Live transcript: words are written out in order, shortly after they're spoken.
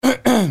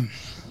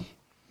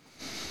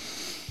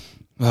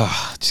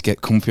Just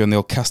get comfy on the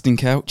old casting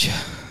couch.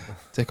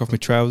 Take off my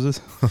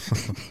trousers.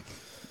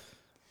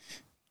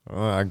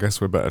 Well, I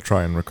guess we better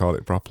try and record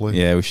it properly.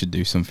 Yeah, we should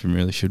do something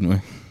really, shouldn't we?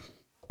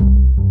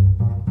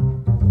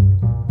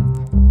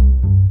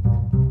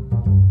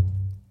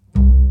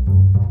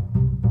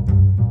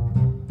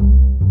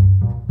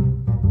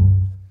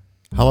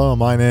 Hello,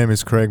 my name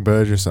is Craig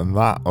Burgess, and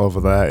that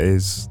over there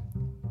is...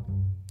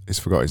 He's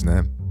forgot his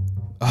name.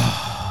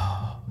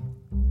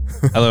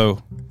 Hello,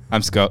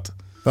 I'm Scott.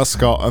 That's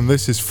Scott, and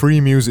this is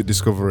Free Music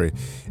Discovery.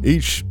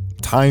 Each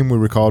time we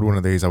record one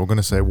of these, I was going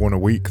to say one a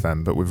week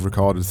then, but we've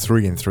recorded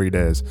 3 in 3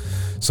 days.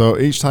 So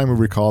each time we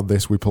record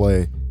this, we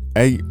play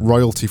 8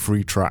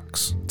 royalty-free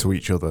tracks to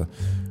each other.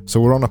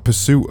 So we're on a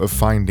pursuit of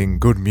finding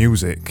good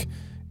music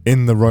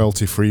in the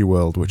royalty-free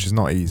world, which is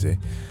not easy.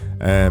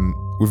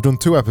 We've done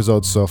 2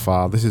 episodes so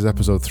far. This is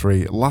episode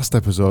 3. Last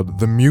episode,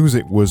 the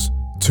music was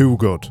too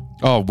good.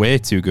 Oh, way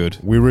too good.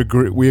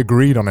 We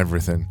agreed on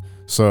everything,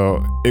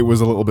 so it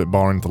was a little bit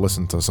boring to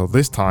listen to. So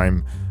this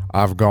time,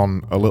 I've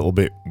gone a little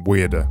bit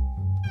weirder.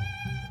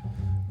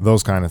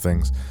 Those kind of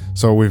things.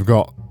 So we've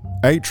got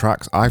 8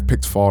 tracks. I've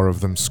picked 4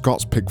 of them.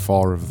 Scott's picked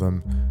 4 of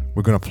them.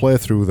 We're going to play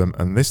through them,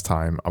 and this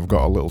time, I've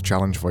got a little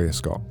challenge for you,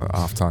 Scott, at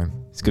halftime.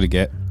 It's going to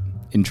get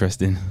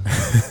interesting.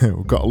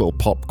 We've got a little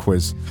pop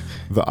quiz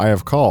that I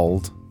have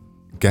called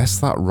Guess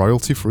That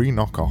Royalty-Free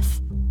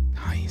Knockoff.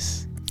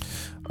 Nice.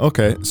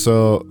 Okay,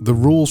 so the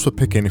rules for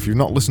picking, if you've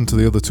not listened to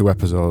the other 2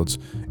 episodes,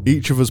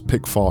 each of us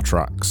pick 4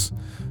 tracks.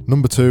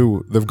 Number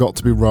 2, they've got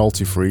to be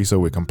royalty-free so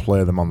we can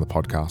play them on the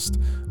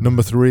podcast.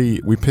 Number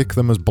 3, we pick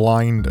them as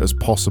blind as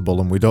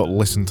possible and we don't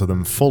listen to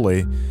them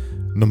fully.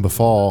 Number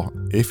 4,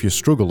 if you're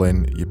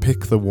struggling, you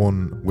pick the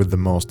one with the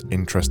most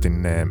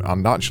interesting name.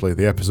 And actually,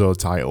 the episode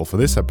title for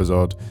this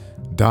episode,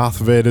 Darth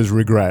Vader's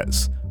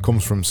Regrets,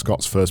 comes from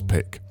Scott's first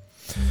pick.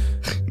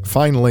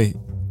 Finally,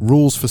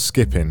 rules for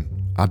skipping.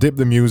 I dip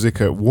the music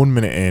at 1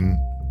 minute in,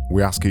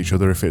 we ask each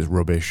other if it's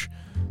rubbish,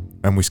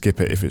 and we skip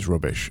it if it's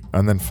rubbish.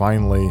 And then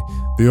finally,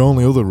 the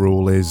only other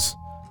rule is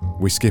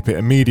we skip it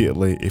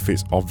immediately if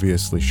it's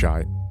obviously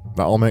shite.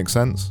 That all makes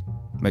sense?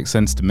 Makes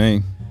sense to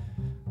me.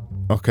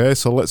 Okay,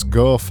 so let's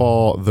go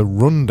for the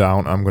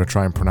rundown. I'm going to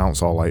try and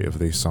pronounce all 8 of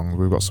these songs.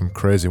 We've got some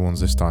crazy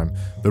ones this time.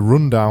 The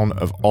rundown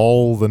of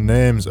all the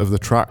names of the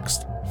tracks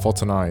for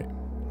tonight.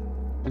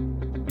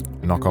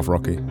 Knockoff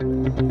Rocky.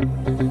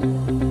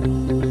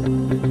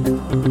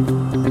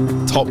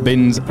 Top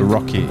Bins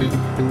Rocky.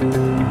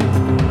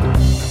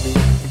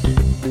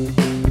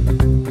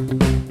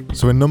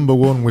 So in number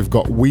 1, we've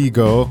got We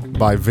Go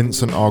by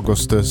Vincent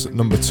Augustus.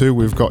 Number 2,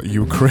 we've got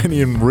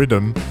Ukrainian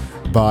Rhythm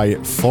by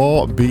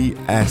 4BSTR,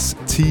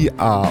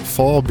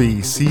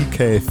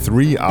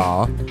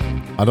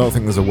 4BCK3R. I don't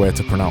think there's a way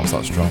to pronounce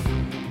that strong.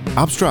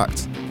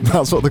 Abstract.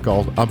 That's what they're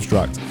called,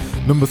 Abstract.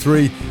 Number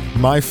 3,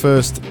 My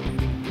First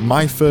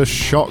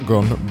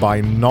Shotgun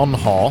by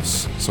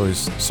Non-Horse. So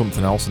it's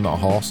something else and not a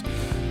horse.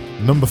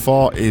 Number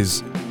 4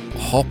 is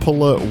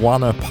Hoppala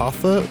Wana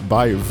Patha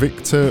by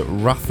Victor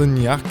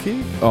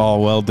Rathanyaki.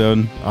 Oh, well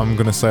done. I'm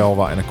going to say all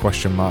that in a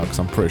question mark because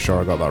I'm pretty sure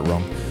I got that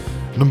wrong.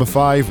 Number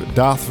 5,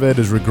 Darth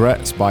Vader's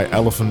Regrets by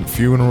Elephant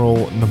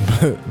Funeral.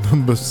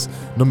 Number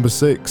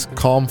 6,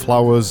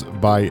 Cornflowers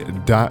by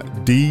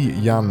D.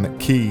 Yan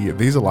Key.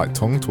 These are like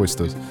tongue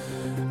twisters.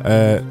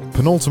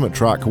 Penultimate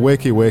track,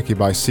 Wakey Wakey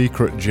by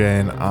Secret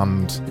Jane.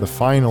 And the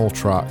final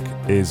track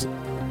is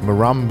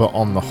Maramba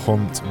on the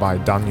Hunt by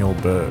Daniel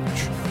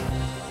Birch.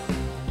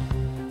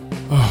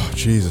 Oh,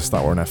 Jesus,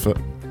 that were an effort.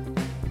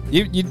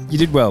 You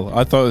did well.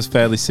 I thought it was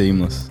fairly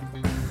seamless.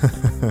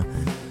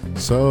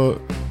 So,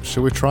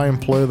 shall we try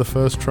and play the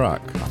first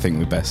track? I think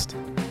we're best.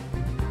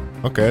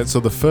 Okay, so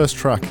the first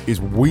track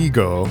is We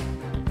Go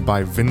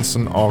by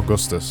Vincent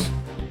Augustus.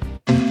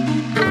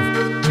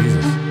 Oh,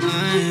 Jesus.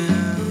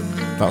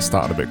 That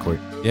started a bit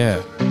quick.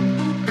 Yeah.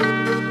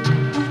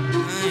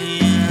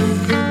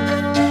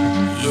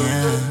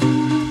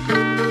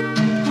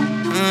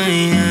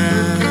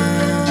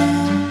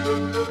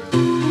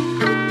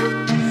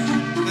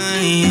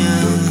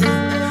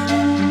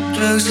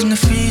 Drugs in the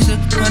freezer,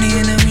 money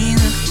in the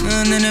reason.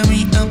 And then I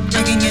re-up,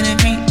 I can get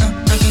it re-up.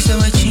 I can sell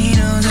my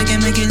Cheetos, I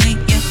can make it leak,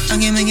 yeah. I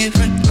can make it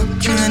freak up,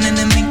 chillin' in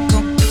the Minko.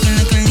 Looking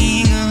like a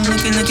legal,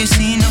 looking like a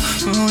casino.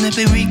 Roll up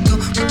a Rico,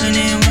 putting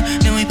it in work.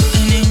 Then we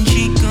putting in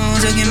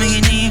Chicos. I can make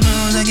it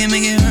Negroes, I can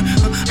make it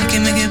hurt. I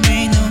can make it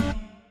breathe, no.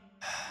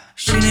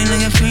 Shooting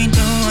like a free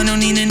throw, I don't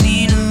need a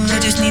needle.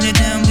 I just need a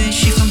damn bitch,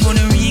 she from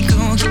Puerto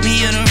Rico. Keep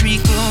me out of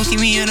Rico,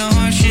 keep me out of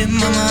hardship.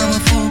 Mama, I'm a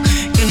fool.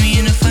 Get me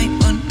in a fight,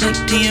 but not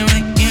to your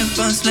right ear.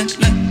 Bounce like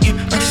you,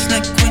 I just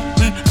like quick.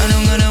 I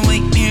don't gotta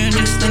wait here,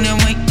 just like a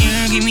white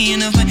ear. Give me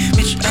enough fight,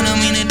 bitch, I don't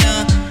mean it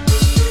down.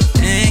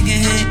 Take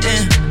it, hit,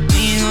 yeah,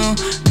 we go.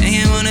 Make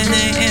it wanna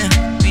say, yeah,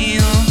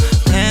 we go.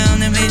 Down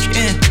the bitch,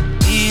 yeah,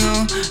 we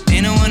go. They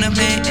don't wanna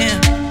play,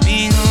 yeah,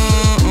 we go.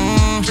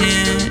 Oh,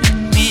 yeah,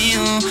 we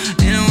go.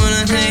 They don't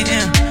wanna say,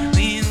 yeah,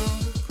 we go.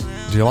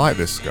 Do you like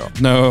this, Scott?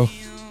 No.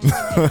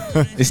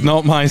 It's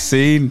not my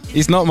scene.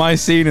 It's not my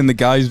scene, and the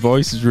guy's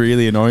voice is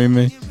really annoying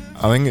me.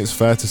 I think it's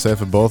fair to say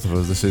for both of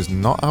us, this is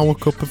not our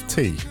cup of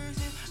tea.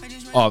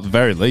 Oh, at the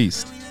very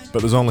least.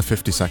 But there's only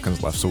 50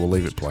 seconds left, so we'll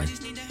leave it play.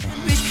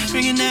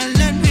 Bringing that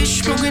land,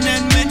 bitch, smoking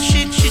that mad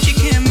shit you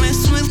can't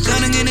mess with.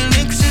 Gotta get a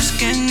Lexus,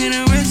 can't get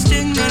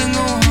arrested, gotta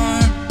go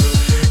hard.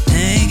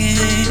 Take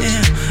it,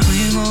 yeah, where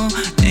you go?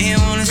 They can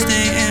wanna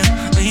stay,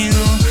 yeah, where you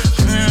go?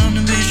 Put it on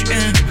the bitch,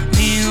 yeah,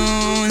 where you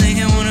go? They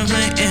can wanna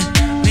play, yeah,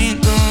 where you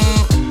go?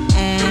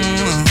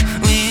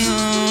 Where you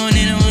go?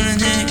 They don't wanna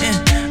stay, yeah,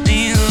 where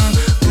you go?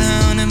 Put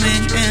it on the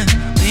bitch, yeah,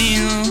 where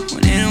you go?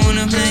 They don't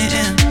wanna play,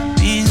 yeah,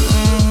 where you go?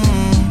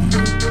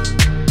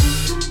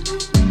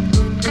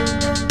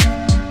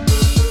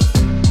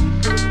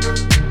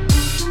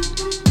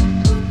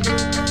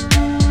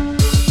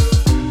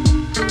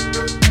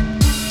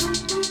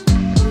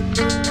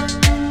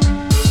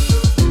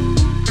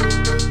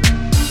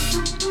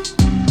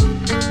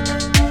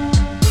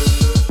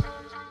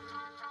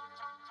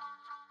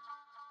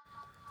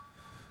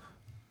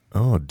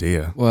 Oh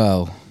dear.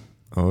 Well,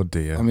 Oh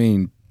dear. I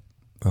mean,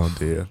 Oh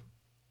dear.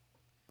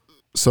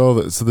 So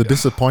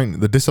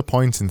the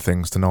disappointing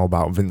things to know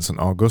about Vincent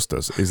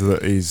Augustus is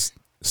that he's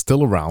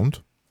still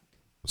around.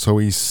 So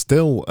he's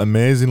still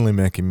amazingly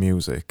making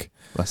music.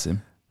 bless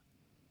him.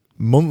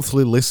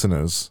 Monthly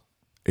listeners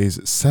is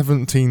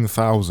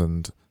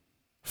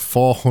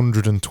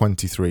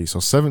 17,423. So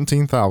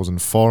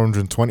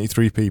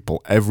 17,423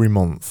 people every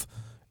month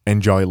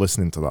enjoy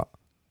listening to that.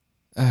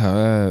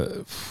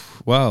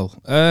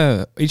 Well,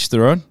 each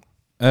their own.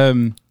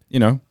 You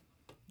know,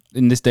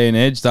 in this day and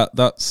age,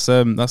 that's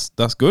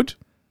good.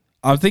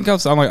 I think I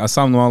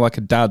sound more like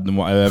a dad than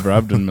what I ever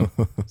have done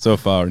so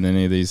far in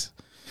any of these.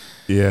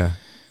 Yeah.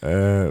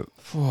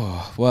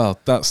 Well,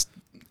 that's.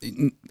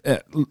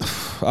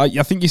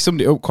 I think you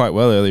summed it up quite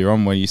well earlier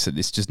on, where you said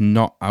it's just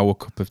not our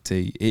cup of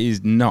tea. It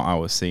is not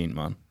our scene,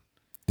 man.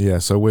 Yeah.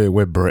 So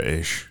we're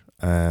British.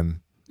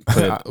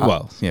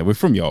 Well, yeah, we're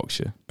from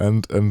Yorkshire,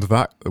 and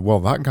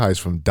that guy's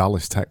from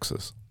Dallas,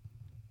 Texas.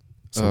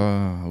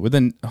 I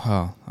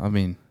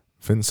mean,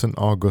 Vincent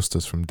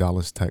Augustus from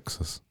Dallas,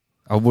 Texas.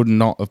 I would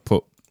not have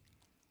put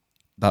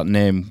that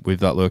name with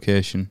that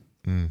location.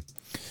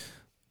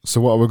 So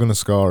what are we going to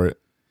score it?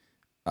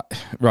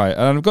 Right,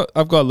 and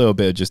I've got a little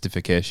bit of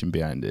justification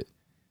behind it.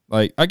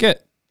 Like, I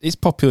get it's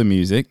popular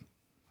music.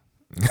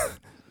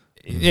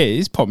 Yeah,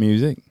 it's pop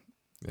music.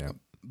 Yeah,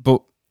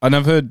 and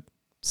I've heard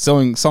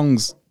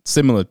songs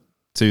similar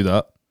to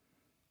that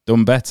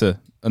done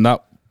better, and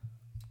that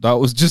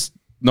was just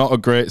not a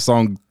great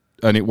song,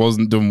 and it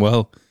wasn't done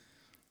well.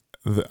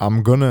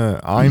 I'm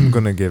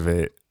gonna give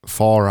it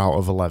 4 out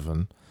of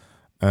 11,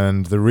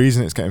 and the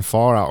reason it's getting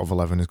 4 out of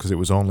 11 is because it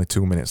was only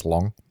 2 minutes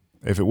long.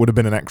 If it would have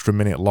been an extra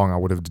minute long, I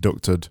would have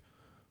deducted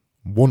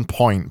 1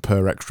 point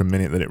per extra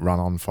minute that it ran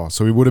on for.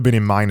 So it would have been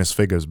in minus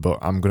figures, but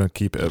I'm gonna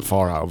keep it at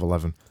 4 out of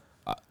 11.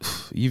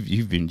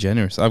 You've been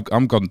generous.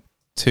 I'm gone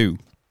 2.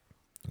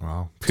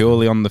 Wow,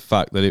 purely on the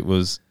fact that it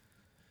was.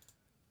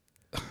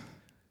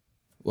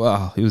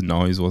 Well, it was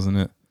noise, wasn't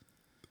it?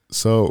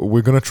 So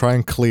we're going to try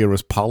and clear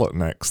his palate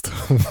next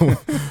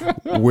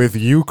with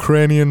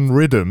Ukrainian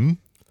Rhythm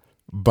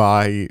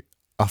by,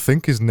 I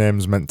think his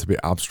name's meant to be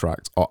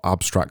Abstract or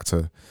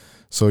Abstractor.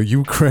 So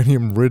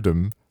Ukrainian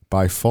Rhythm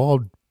by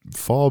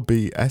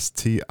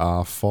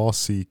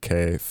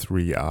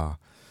 4BSTR4CK3R.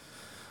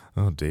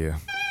 Oh dear.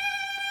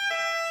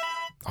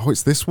 Oh,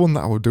 it's this one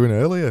that I was doing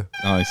earlier.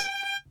 Nice.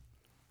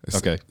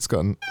 Okay. It's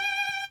got a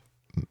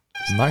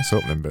nice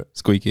opening bit.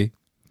 Squeaky.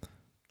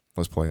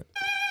 Let's play it.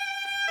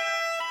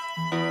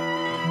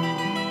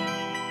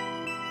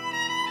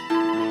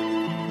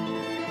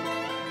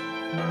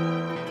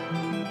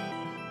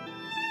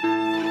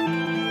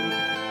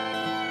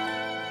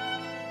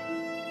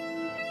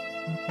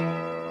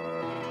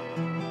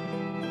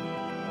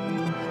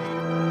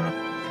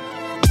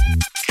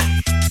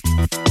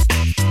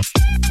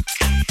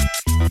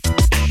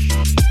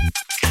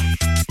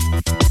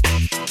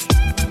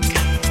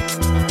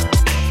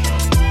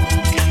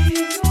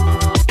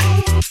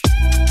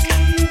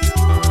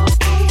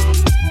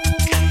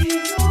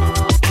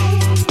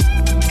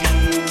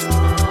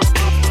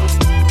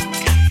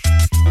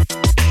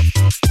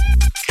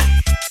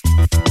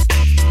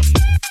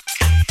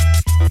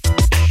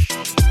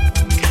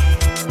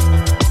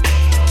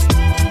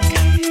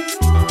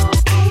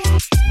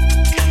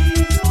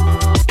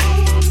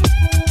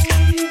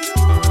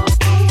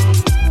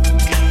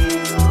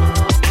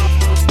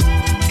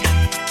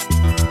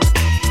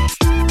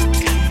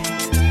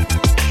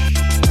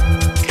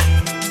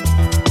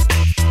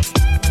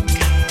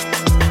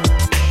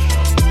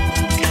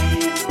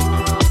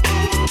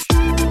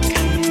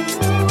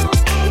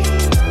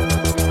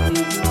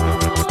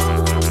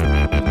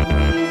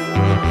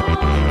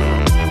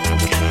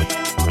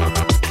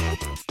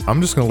 I'm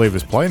just going to leave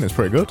this playing. It's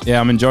pretty good. Yeah,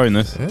 I'm enjoying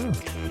this. Yeah.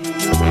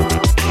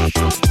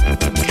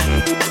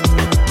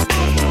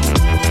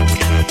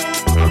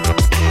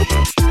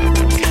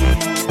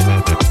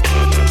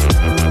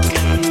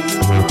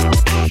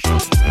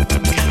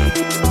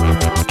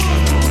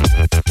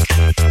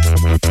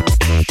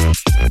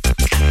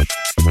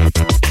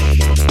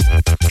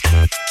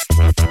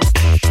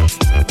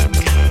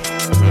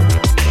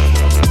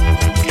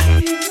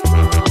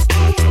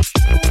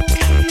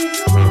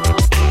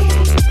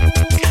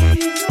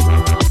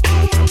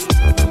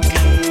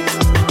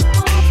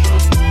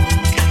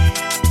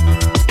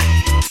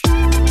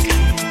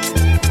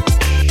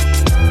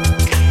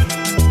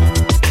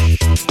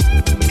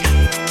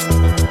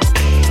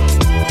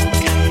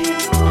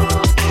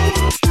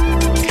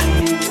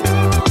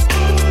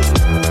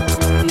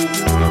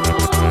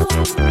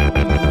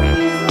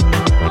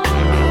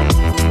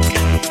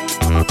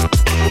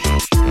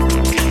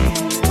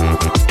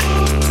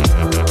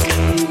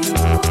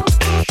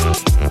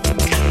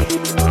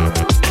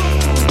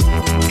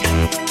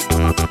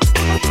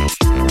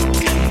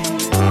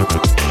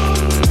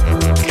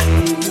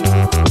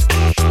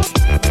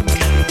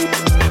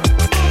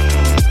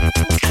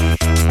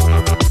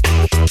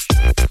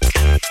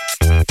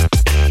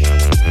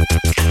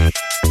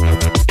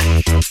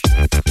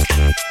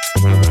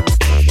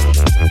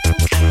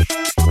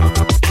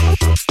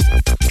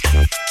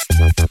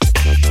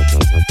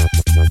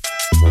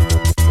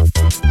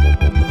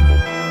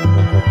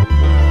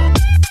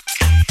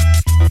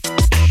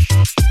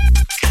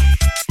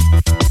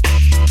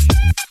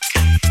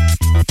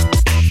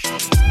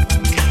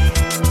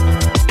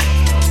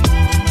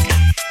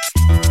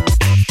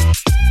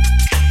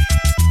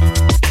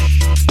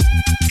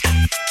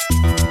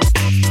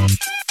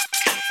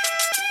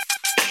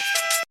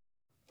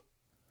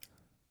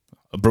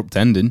 Abrupt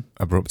ending.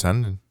 Abrupt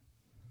ending.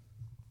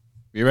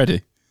 You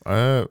ready?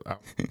 I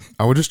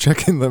was just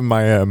checking that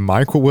my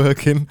mic were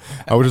working.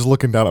 I was just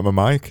looking down at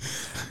my mic.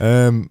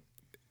 That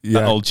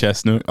Yeah, old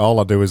chestnut. all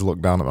I do is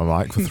look down at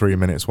my mic for 3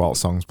 minutes while the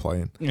song's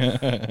playing.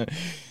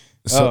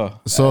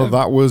 So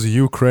that was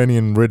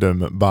Ukrainian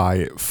Rhythm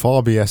by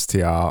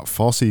 4BSTR,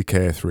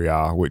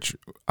 4CK3R, which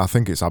I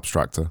think it's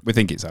abstractor. We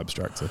think it's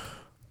abstractor.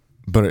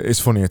 But it's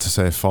funnier to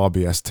say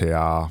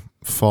 4BSTR,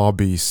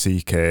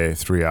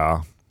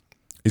 4BCK3R.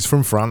 He's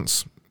from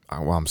France.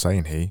 Well, I'm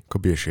saying he.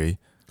 Could be a she.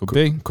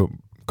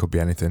 Could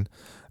be anything.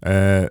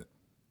 That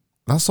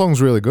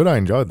song's really good. I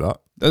enjoyed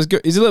that. That's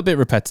good. It's a little bit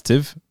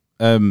repetitive.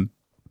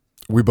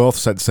 We both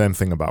said the same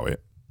thing about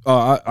it.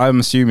 I'm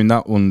assuming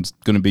that one's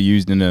going to be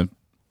used in a,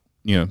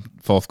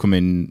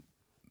 forthcoming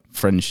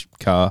French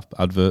car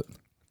advert.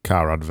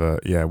 Car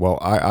advert, yeah. Well,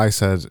 I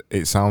said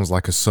it sounds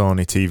like a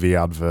Sony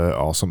TV advert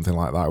or something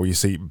like that, where you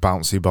see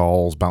bouncy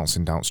balls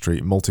bouncing down the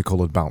street,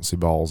 multicoloured bouncy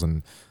balls,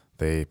 and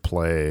they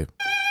play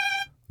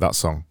that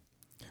song.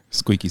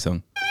 Squeaky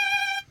song.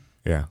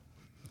 Yeah.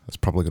 That's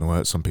probably going to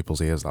hurt some people's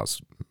ears. That's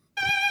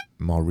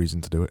more reason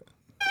to do it.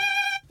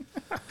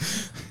 I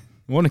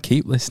want to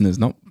keep listeners,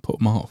 not put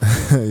them off.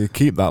 You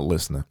keep that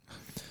listener.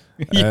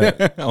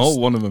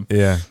 One of them.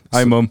 Yeah.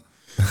 Hi, Mum.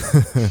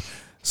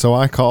 So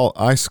I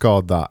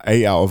scored that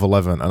 8 out of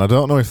 11, and I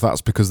don't know if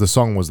that's because the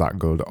song was that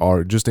good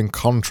or just in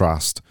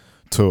contrast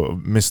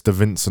to Mr.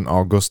 Vincent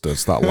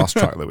Augustus, that last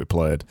track that we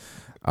played.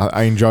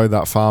 I enjoyed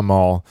that far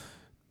more,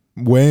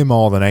 way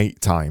more than 8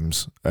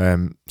 times.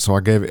 So I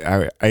gave it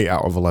 8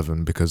 out of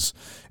 11 because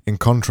in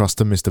contrast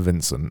to Mr.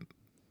 Vincent,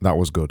 that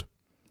was good.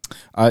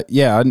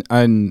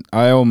 And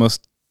I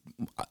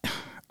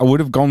would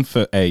have gone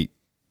for 8,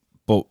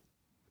 but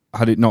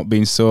had it not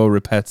been so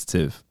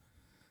repetitive,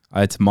 I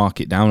had to mark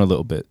it down a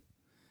little bit.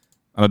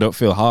 And I don't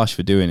feel harsh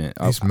for doing it.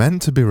 It's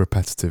meant to be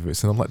repetitive.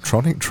 It's an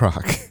electronic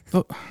track.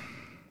 But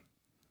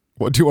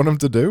what do you want them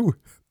to do?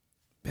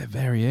 bit of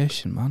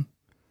variation, man.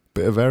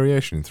 Bit of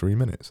variation in 3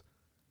 minutes.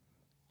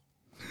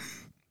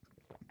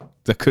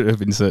 I could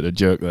have inserted a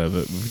joke there,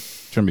 but we're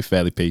trying to be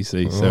fairly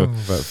PC.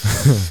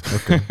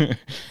 Okay.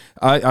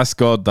 I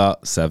scored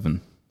that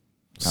 7.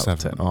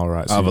 7. All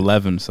right. Out of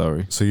 11,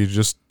 sorry. So you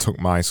just took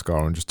my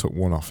score and just took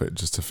 1 off it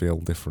just to feel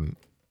different.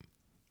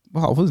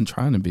 Well, I wasn't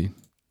trying to be.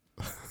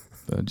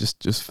 But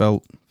just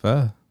felt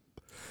fair.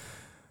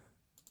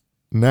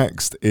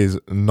 Next is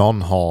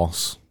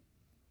Non-Horse.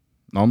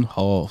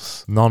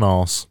 Non-horse.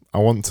 Non-Horse.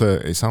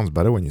 It sounds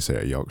better when you say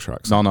it a Yorkshire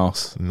accent.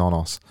 Non-horse.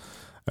 Non-Horse.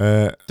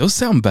 Does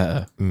sound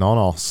better.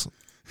 Non-Horse.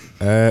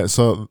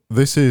 So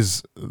this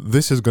is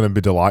going to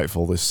be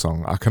delightful, this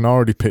song. I can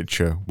already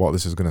picture what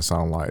this is going to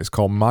sound like. It's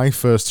called My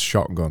First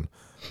Shotgun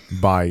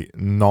by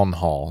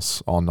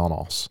Non-Horse or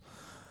Non-Horse.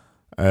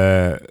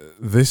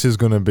 This is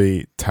going to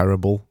be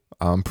terrible.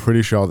 I'm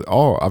pretty sure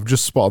I've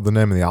just spotted the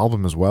name of the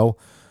album as well.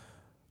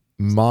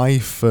 My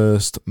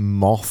First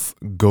Moth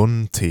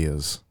Gun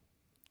Tears.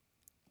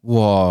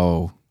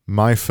 Whoa.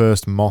 My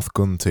First Moth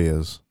Gun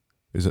Tears.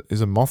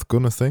 Is a moth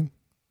gun a thing?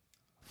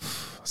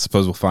 I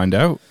suppose we'll find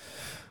out.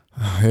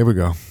 Here we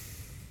go.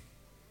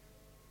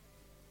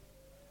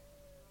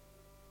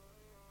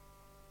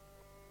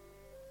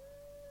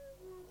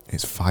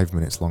 It's 5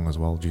 minutes long as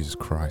well, Jesus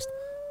Christ.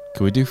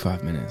 Can we do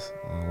 5 minutes?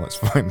 Well, let's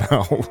find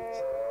out.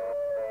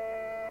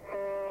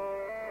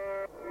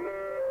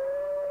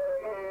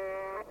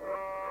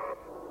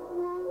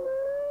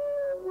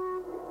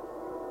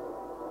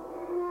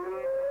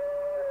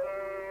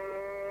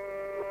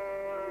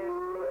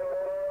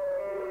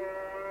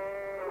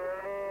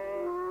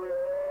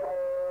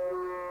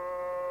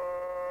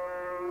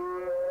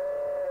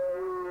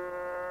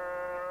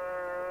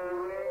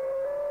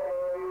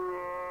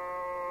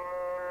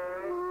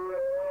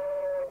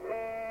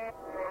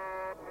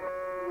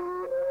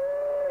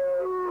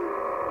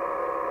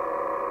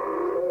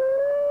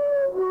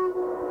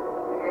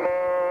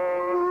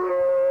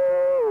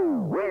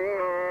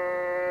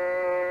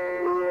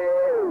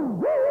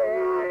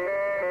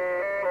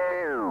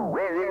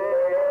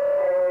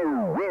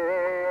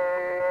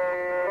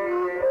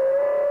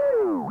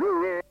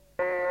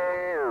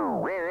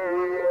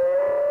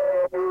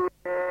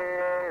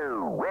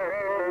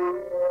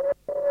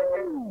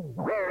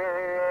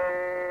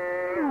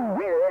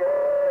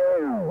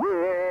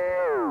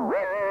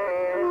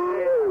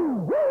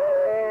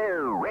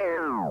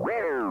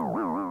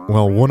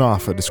 Well,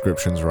 1/2 of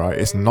description's right.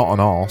 It's not an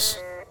horse.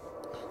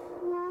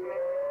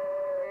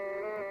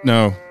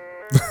 No.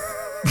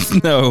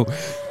 No.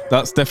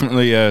 That's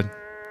definitely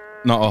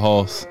not a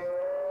horse.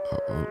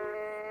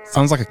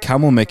 Sounds like a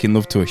camel making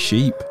love to a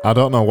sheep. I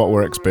don't know what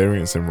we're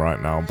experiencing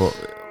right now, but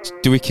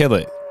Do we kill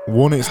it?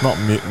 one, it's not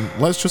mutant.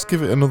 Let's just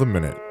give it another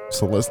minute.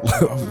 So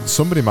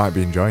somebody might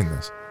be enjoying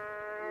this.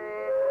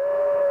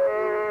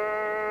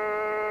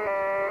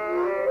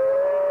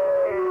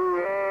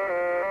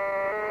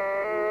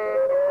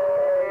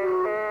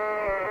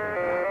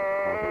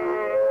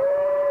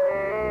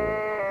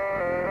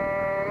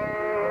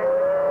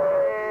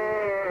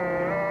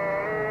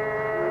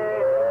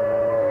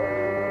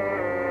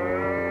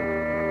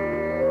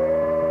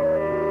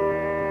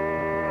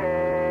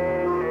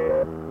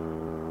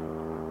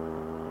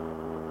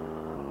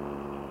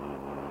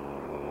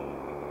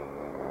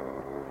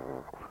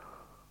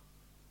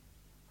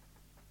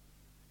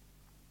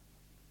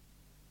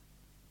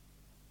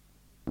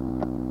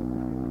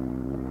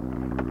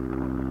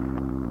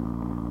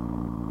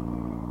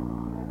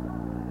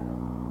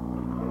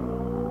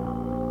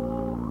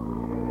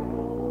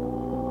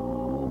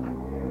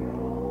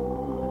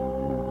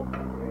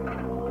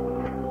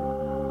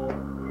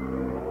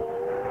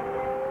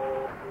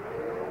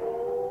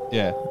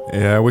 Yeah.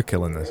 Yeah, we're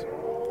killing this.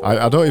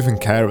 I don't even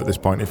care at this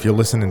point if you're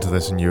listening to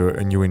this and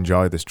you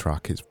enjoy this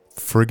track. It's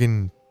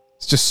friggin'...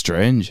 It's just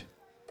strange.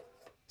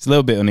 It's a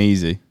little bit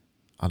uneasy.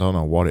 I don't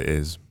know what it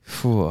is.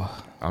 Phew.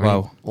 I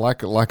mean,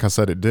 like I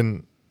said, it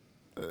didn't...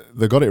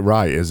 They got it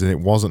right, as in it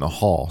wasn't a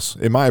horse.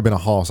 It might have been a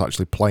horse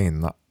actually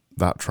playing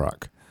that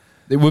track.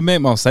 It would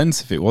make more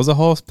sense if it was a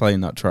horse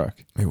playing that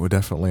track. It was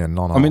definitely a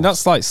non-horse. I mean,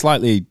 that's like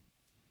slightly...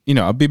 You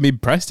know, I'd be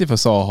impressed if I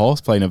saw a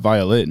horse playing a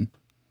violin.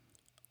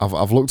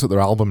 I've looked at their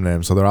album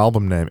name. So their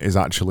album name is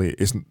actually...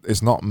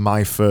 It's not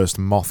My First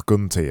Moth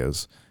Gun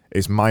Tears.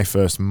 It's My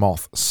First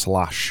Moth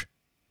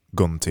 /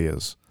 Gun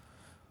Tears.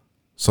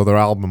 So their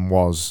album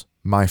was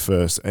My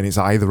First, and it's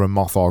either a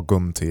moth or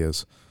gun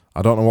tears.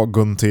 I don't know what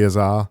gun tears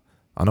are.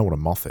 I know what a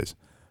moth is,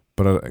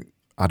 but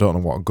I don't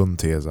know what gun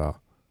tears are.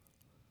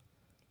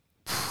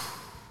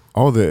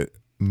 Oh, the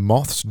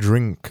moths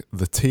drink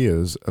the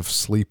tears of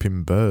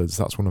sleeping birds.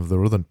 That's one of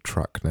their other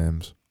track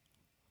names.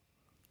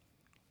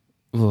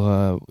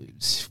 Well,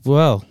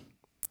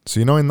 so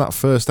you know, in that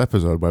first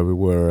episode where we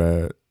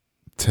were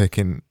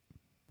taking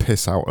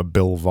piss out of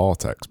Bill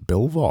Vortex.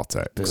 Bill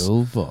Vortex.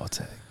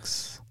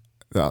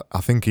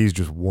 I think he's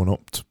just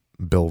one-upped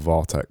Bill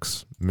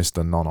Vortex,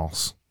 Mr.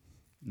 Nonos.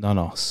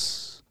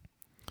 Nonos.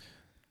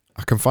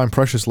 I can find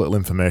precious little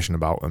information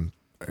about him,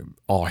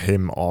 or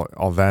him, or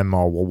them,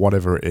 or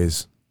whatever it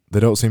is. They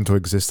don't seem to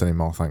exist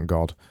anymore, thank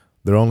God.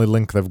 The only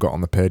link they've got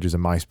on the page is a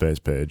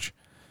MySpace page.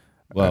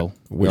 Well,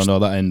 we all know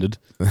that ended.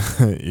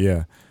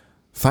 Yeah.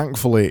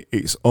 Thankfully,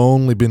 it's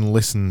only been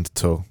listened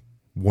to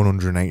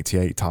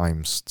 188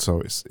 times,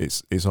 so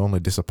it's only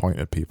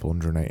disappointed people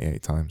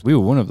 188 times. We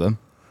were one of them.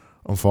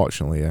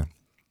 Unfortunately, yeah.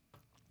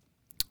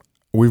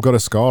 We've got to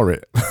score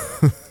it.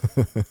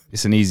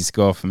 It's an easy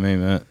score for me,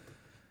 mate.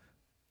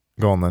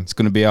 Go on then. It's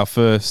going to be our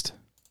first.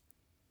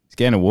 It's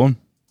getting a 1.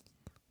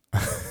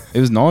 It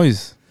was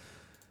noise.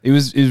 It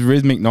was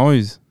rhythmic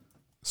noise.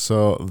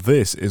 So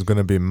this is going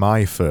to be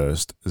my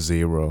first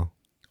 0.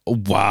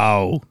 Oh,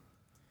 wow.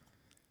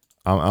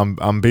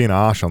 I'm being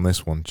harsh on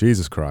this one.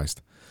 Jesus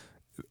Christ.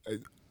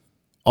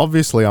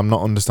 Obviously, I'm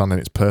not understanding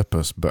its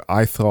purpose, but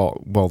I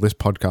thought, well, this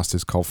podcast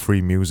is called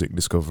Free Music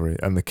Discovery,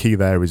 and the key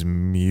there is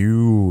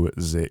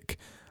music,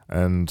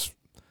 and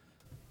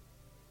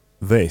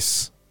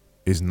this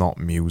is not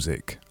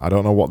music. I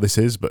don't know what this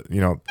is, but, you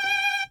know,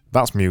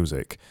 that's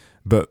music.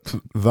 But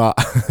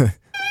that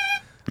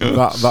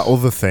that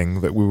other thing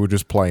that we were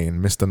just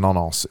playing, Mr.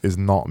 Nonos, is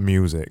not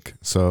music.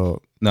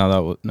 So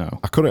no.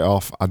 I cut it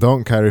off. I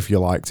don't care if you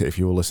liked it, if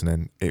you were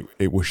listening.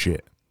 It was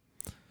shit.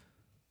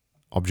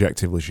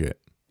 Objectively shit.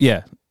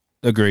 Yeah,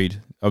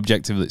 agreed.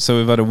 Objectively. So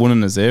we've had a 1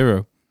 and a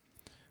 0.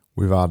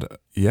 We've had,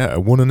 a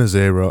 1 and a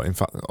 0. In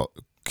fact,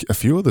 a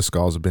few of the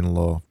scores have been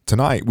low.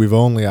 Tonight, we've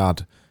only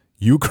had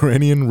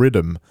Ukrainian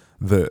Rhythm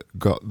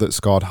that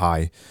scored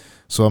high.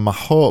 So my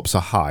hopes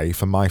are high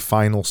for my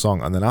final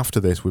song. And then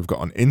after this, we've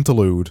got an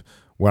interlude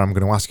where I'm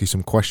going to ask you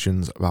some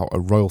questions about a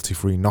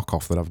royalty-free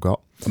knockoff that I've got.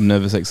 I'm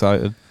nervous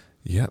excited.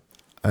 Yep.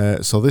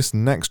 So this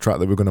next track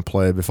that we're going to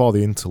play before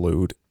the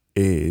interlude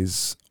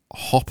is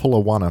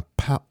Hopalawana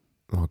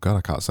Oh God,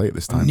 I can't say it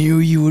this time. I knew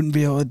you wouldn't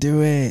be able to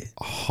do it.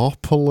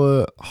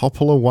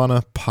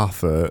 Hopalawana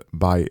Pather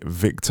by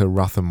Victor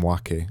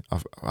Rathamwaki.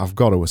 I've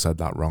got to have said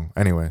that wrong.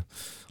 Anyway,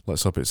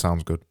 let's hope it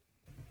sounds good.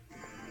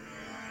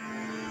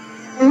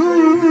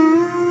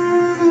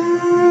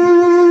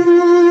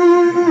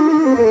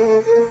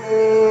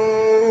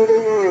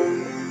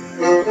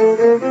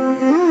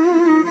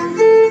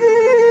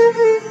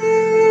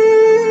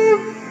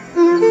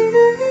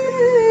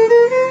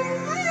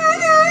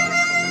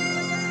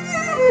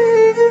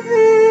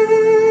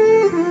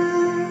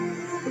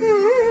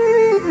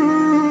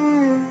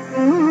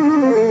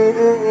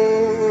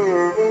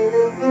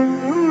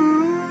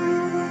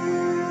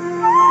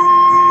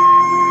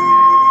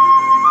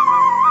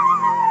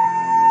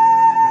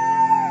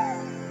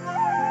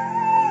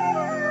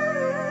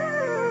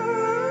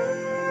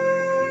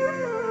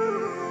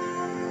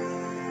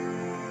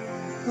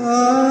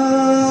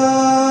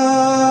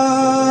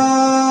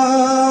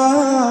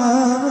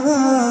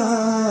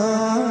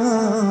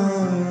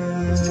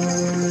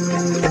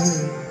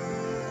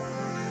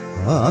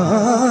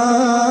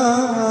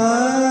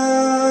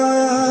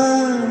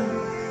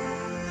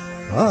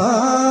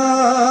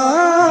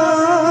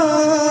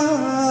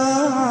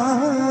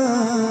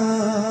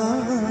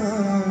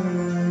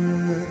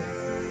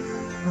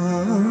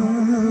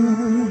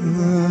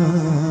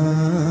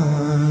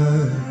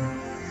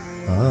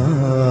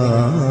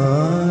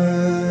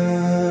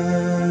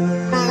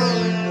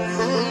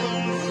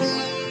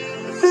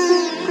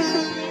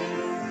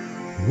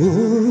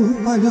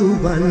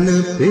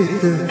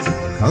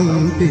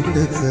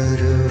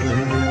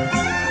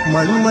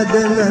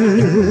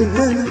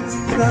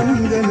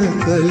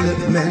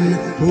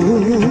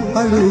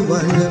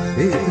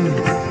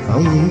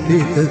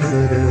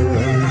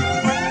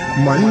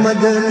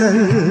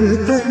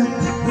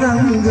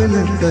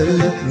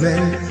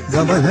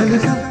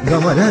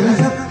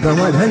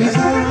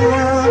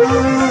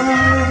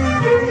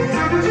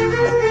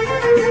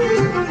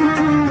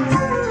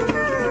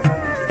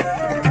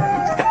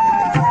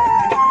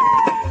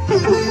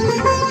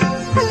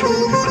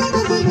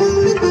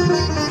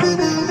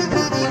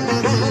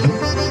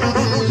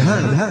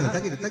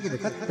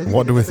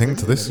 What do we think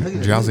to this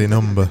jazzy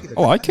number?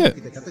 I like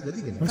it.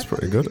 That's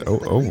pretty good.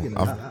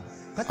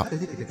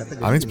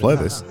 I need to play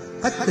this.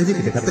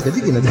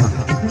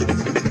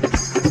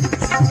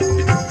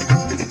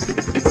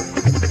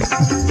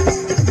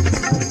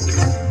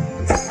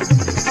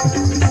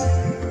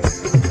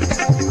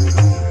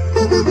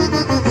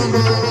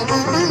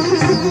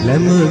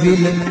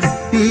 ලැමවිල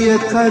පිය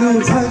කරු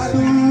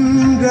හසුන්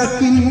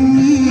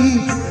රකින්නී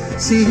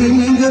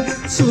සිහිනිග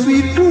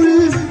සුවිපුල්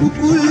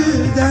උපුල්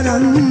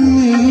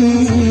දරන්නී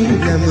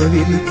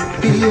ලැමවිල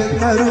පිය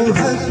කරු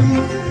හසුන්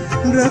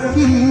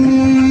රකින්නී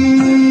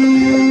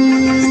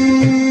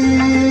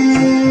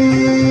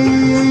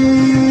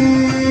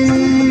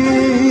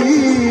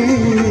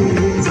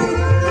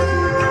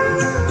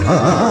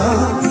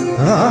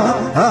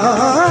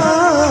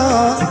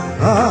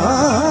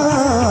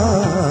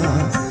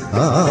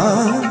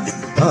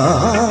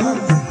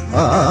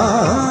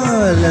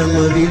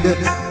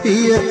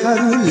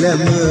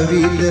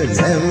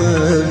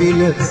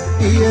ලැමවිල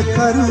පිය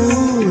කරු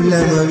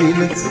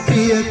ලැමවිල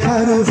පිය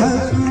කරු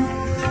හසු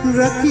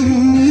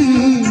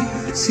රකින්නී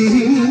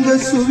සිහිංග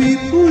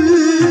සුවිපුල්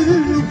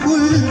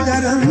full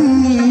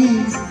දරන්නී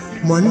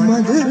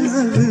මන්මද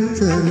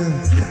නර්තන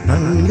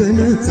රංගන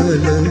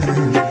කල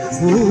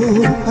ඕ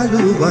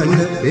අලුවන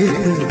පෙර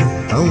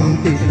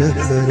අම්පිට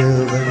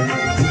කරවන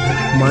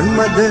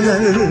මන්මද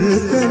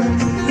නර්තන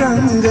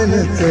රංගන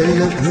කල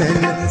මැන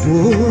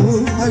ඕ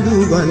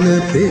අලුවන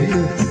පෙර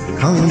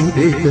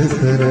අම්පිට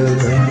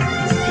කරවන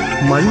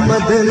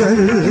මන්මද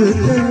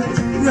නර්තන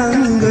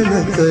රංගන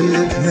කල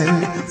මැන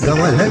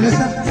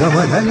ගමලනිසා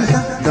ගමලනිසා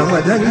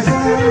ගමලනිසා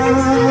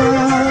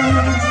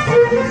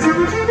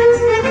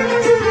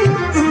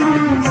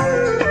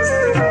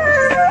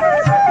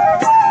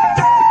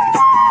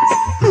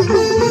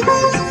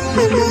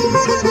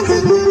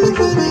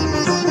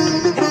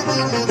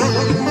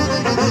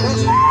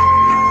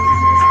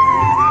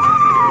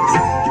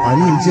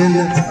अंजन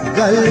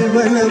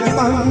गलवन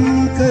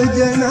पंकज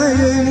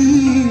नयनी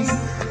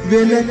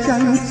बिन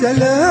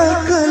चंचल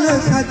कल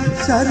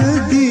सत्सर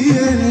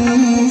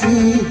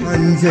दियनी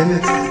अंजन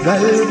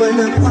Galwan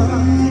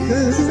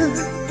Pankaj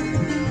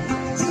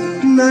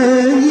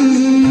नयनी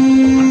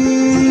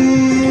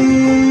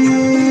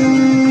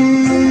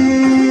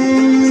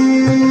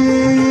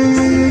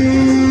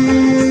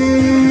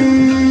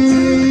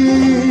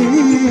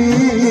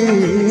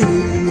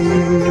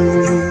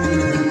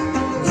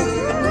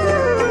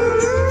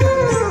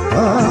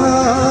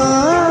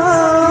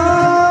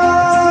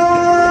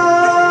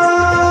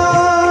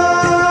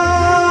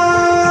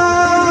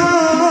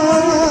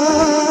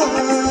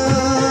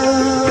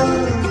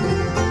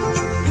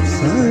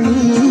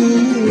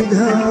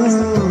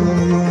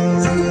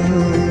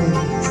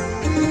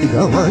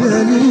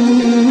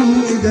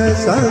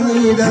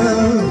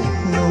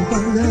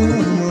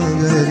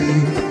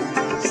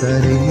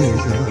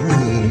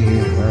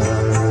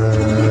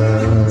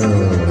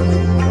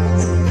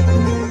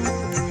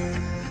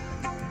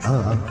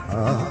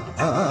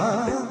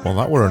Well,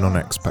 that were an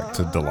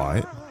unexpected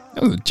delight.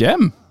 That was a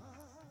gem.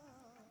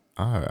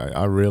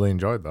 I really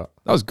enjoyed that.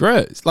 That was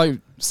great. It's like,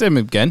 same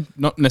again,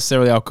 not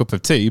necessarily our cup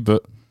of tea,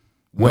 but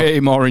way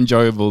more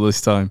enjoyable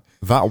this time.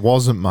 That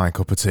wasn't my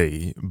cup of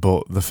tea,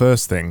 but the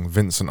first thing,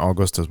 Vincent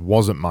Augustus,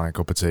 wasn't my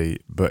cup of tea,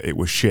 but it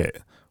was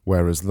shit.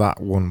 Whereas that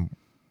one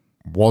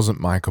wasn't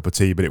my cup of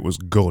tea, but it was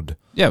good.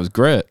 Yeah, it was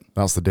great.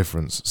 That's the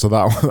difference. So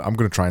that I'm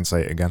going to try and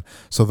say it again.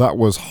 So that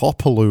was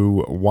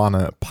Hopaloo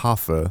Wana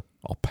Patha,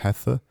 or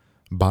Petha,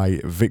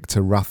 by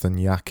Victor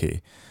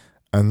Rathanyaki.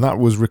 And that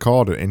was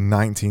recorded in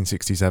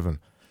 1967.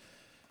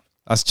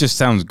 That just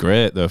sounds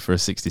great, though, for a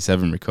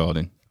 67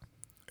 recording.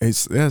 It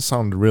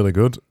sounded really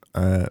good.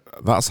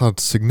 That's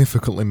had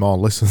significantly more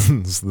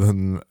listens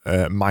than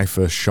My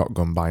First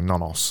Shotgun by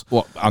Nonos.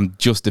 What? And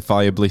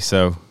justifiably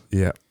so.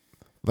 Yeah.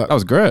 That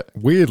was great.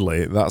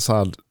 Weirdly, that's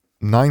had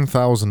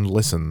 9,000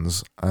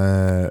 listens,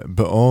 but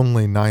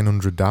only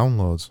 900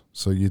 downloads.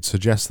 So you'd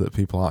suggest that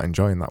people aren't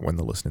enjoying that when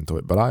they're listening to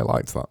it, but I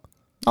liked that.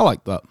 I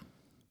liked that.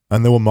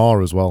 And there were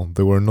more as well.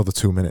 There were another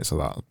 2 minutes of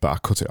that, but I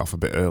cut it off a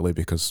bit early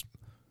because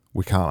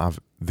we can't have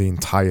the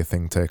entire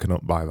thing taken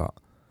up by that.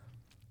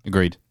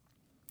 Agreed.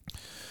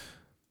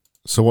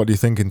 So what do you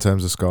think in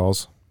terms of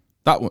scores?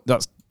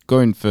 That's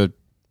going for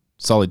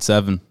solid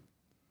 7.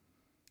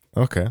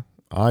 Okay.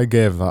 I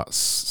gave that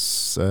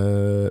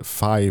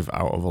 5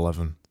 out of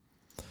 11.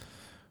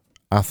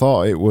 I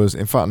thought it was...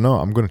 In fact, no,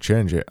 I'm going to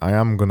change it. I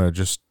am going to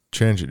just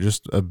change it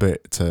just a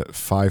bit to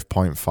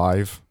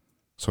 5.5.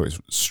 So it's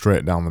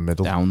straight down the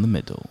middle. Down the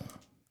middle.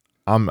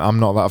 I'm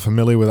not that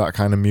familiar with that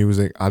kind of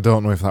music. I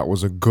don't know if that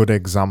was a good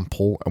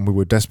example, and we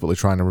were desperately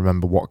trying to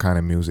remember what kind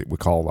of music we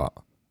call that.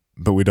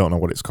 But we don't know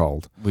what it's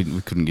called. We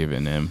couldn't give it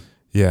a name.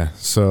 Yeah,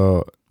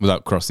 so...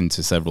 Without crossing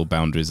to several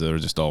boundaries that are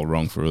just all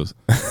wrong for us.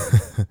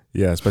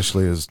 Yeah,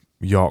 especially as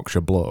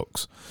Yorkshire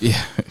blokes.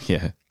 Yeah.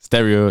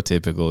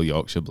 Stereotypical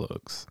Yorkshire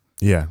blokes.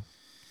 Yeah.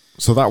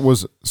 So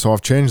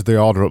I've changed the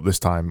order up this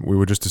time. We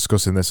were just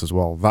discussing this as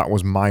well. That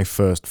was my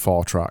first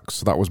 4 tracks.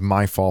 So that was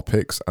my 4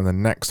 picks, and the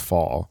next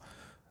 4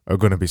 are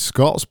going to be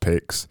Scott's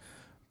picks,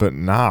 but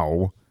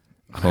now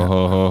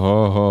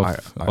I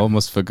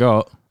almost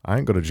forgot. I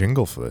ain't got a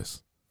jingle for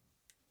this.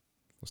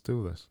 Let's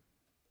do this.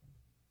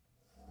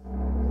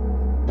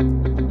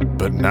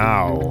 But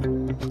now,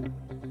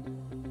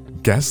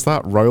 guess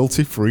that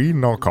royalty-free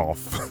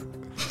knockoff.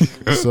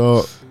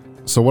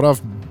 So what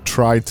I've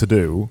tried to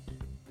do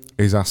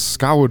is I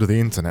scoured the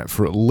internet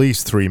for at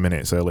least 3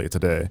 minutes earlier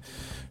today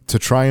to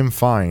try and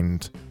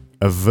find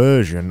a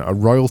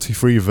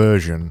royalty-free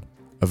version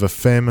of a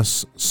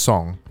famous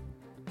song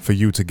for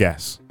you to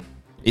guess.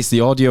 It's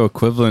the audio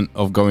equivalent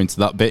of going to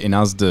that bit in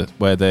Asda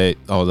where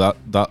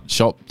that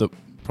shop that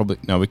probably...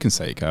 No, we can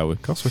say it, can't we?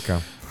 Of course we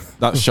can.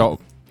 That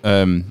shop,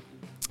 the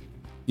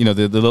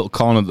little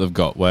corner that they've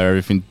got where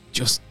everything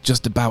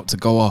just about to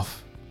go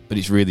off, but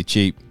it's really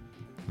cheap.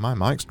 My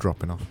mic's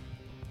dropping off.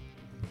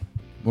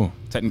 Oh,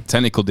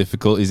 technical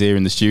difficulties here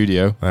in the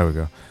studio. There we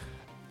go.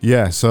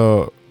 Yeah,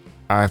 so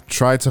I've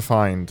tried to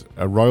find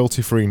a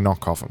royalty-free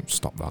knockoff.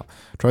 Stop that.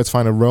 Tried to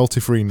find a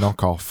royalty-free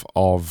knockoff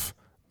of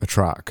a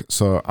track.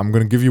 So I'm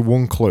going to give you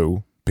one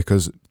clue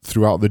because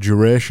throughout the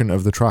duration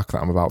of the track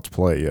that I'm about to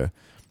play you,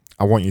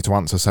 I want you to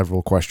answer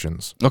several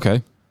questions.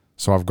 Okay.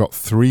 So I've got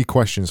 3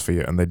 questions for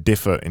you and they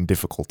differ in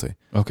difficulty.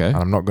 Okay. And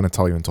I'm not going to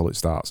tell you until it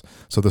starts.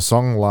 So the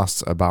song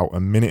lasts about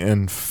 1 minute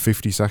and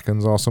 50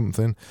 seconds or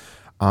something.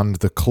 And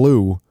the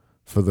clue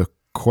for the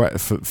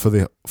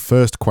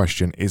first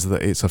question is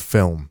that it's a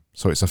film.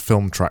 So it's a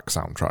film track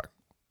soundtrack.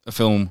 A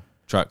film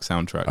track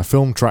soundtrack. A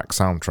film track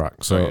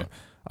soundtrack. So Okay.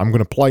 I'm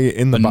going to play it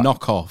in the back.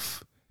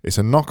 knockoff. It's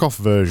a knockoff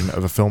version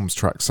of a film's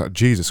track.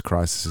 Jesus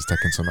Christ, this is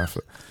taking some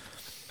effort.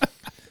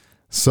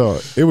 So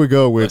here we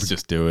go with Let's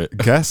just do it.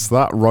 guess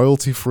that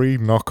royalty-free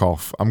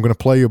knockoff. I'm going to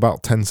play you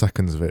about 10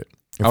 seconds of it.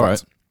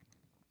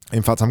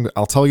 In fact,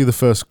 I'll tell you the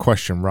first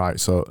question, right?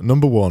 So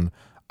number 1,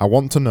 I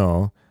want to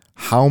know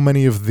how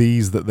many of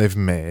these that they've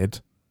made,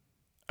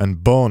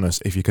 and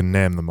bonus if you can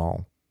name them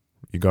all.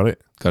 You got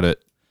it? Got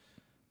it.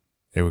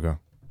 Here we go.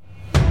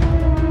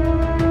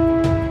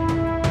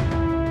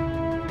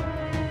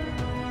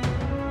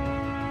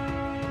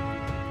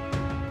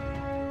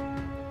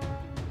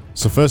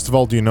 So first of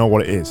all, do you know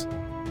what it is?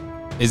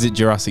 Is it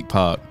Jurassic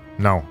Park?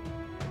 No.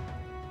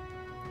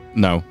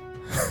 No.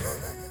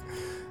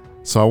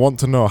 So I want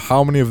to know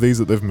how many of these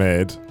that they've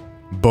made,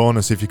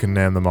 bonus if you can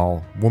name them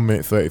all. 1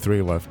 minute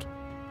 33 left.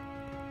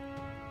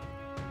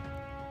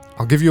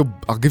 I'll give you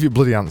a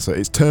bloody answer.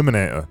 It's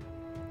Terminator.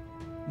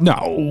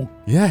 No.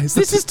 Yeah,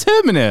 This is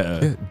Terminator.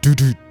 Yeah.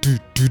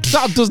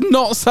 That does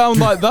not sound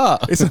like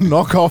that. It's a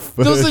knockoff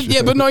version. Doesn't,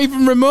 yeah, but not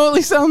even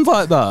remotely sound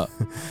like that.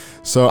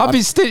 So I've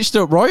been stitched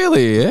up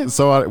royally here.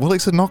 well,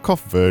 it's a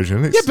knockoff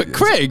version. Yeah, but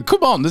Craig,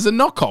 come on, there's a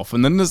knockoff,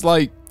 and then there's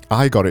like...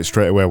 I got it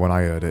straight away when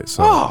I heard it.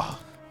 So, Oh.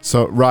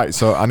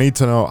 so I need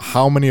to know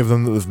how many of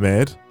them that they've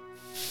made.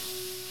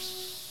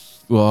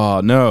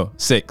 Oh, no.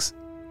 6.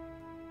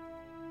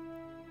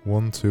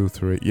 1, 2,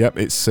 3. Yep,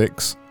 it's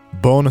 6.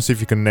 Bonus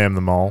if you can name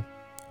them all.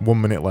 1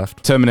 minute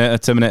left. Terminator,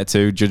 Terminator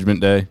 2,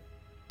 Judgment Day,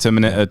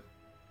 Terminator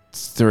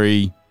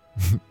 3.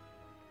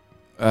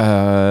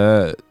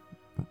 Yep.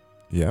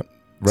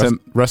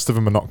 Rest of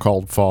them are not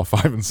called 4,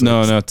 5, and 6.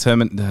 No,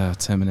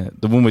 Terminator.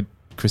 The one with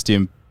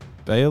Christian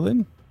Bale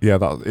in? Yeah,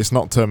 it's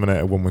not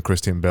Terminator 1 with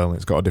Christian Bale.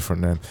 It's got a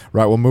different name.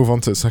 Right, we'll move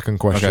on to the second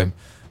question. Okay.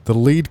 The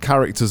lead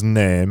character's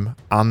name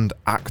and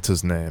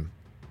actor's name.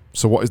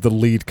 So what is the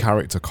lead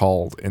character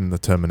called in the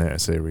Terminator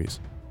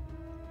series?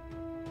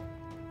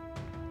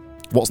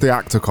 What's the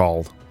actor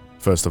called,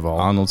 first of all?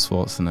 Arnold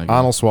Schwarzenegger.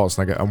 Arnold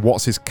Schwarzenegger. And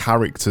what's his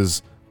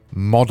character's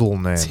model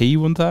name?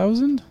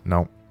 T-1000?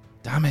 No.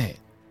 Damn it.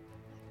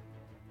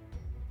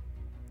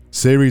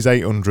 Series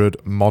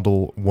 800,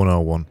 Model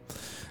 101.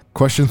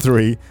 Question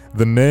 3.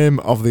 The name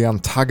of the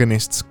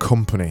antagonist's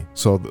company.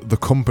 So the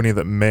company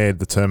that made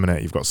the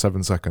Terminator. You've got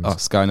 7 seconds. Oh,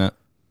 Skynet.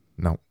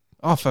 No.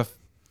 Oh, for...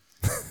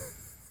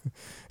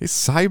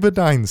 It's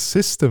Cyberdyne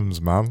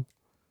Systems, man.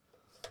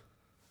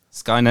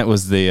 Skynet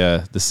was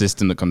the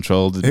system that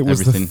controlled everything. It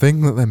was the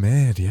thing that they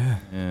made, yeah.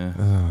 Yeah.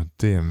 Oh,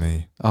 dear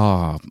me.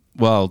 Oh,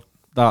 well,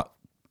 that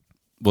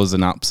was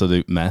an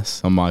absolute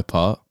mess on my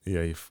part.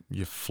 Yeah,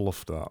 you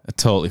fluffed that. I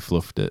totally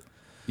fluffed it.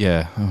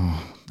 Yeah.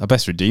 Oh, I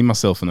best redeem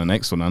myself in the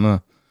next one,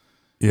 Anna.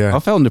 Yeah. I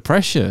felt under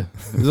pressure.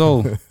 It was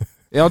all...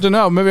 Yeah, I don't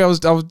know. Maybe I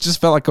just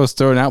felt like I was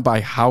thrown out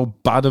by how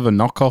bad of a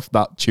knockoff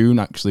that tune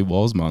actually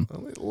was, man.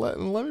 Let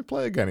me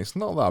play again. It's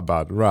not that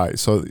bad. Right,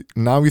 so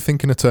now you're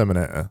thinking of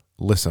Terminator.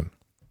 Listen.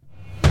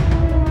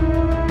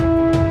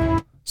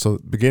 So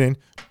beginning,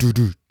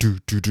 do.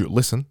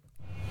 Listen.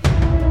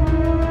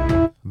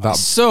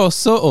 That's so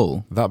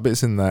subtle. That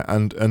bit's in there,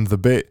 and the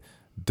bit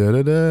da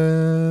da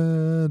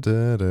da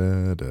da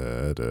da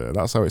da da.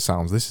 That's how it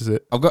sounds. This is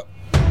it. I've got.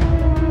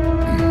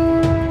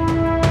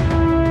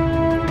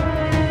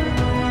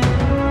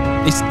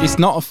 It's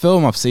not a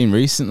film I've seen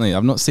recently.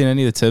 I've not seen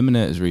any of the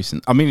Terminators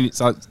recent. I mean,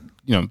 it's like,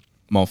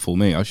 more fool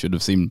me. I should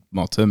have seen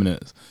more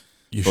Terminators.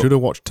 You should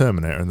have watched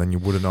Terminator, and then you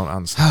would have not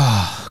answered.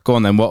 Go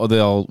on then. What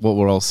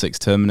were all 6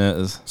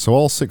 Terminators? So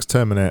all 6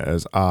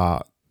 Terminators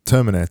are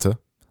Terminator,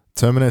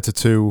 Terminator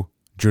 2,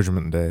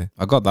 Judgment Day,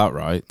 I got that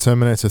right.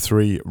 Terminator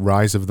 3,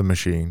 Rise of the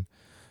Machine,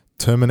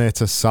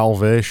 Terminator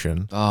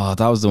Salvation. Oh,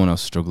 that was the one I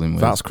was struggling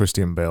with. That's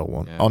Christian Bale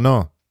one. Yeah. Oh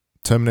no,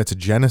 Terminator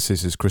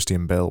Genesis is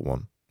Christian Bale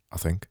one, I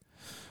think.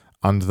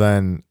 And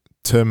then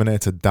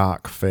Terminator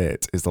Dark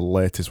Fate is the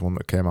latest one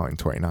that came out in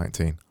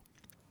 2019.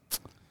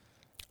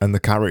 And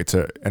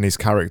his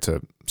character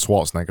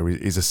Schwarzenegger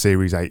is a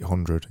Series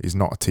 800. He's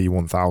not a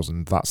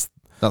T1000.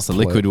 That's the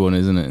liquid one,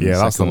 isn't it? Yeah,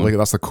 that's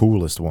the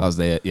coolest one.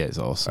 It's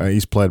awesome.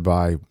 He's played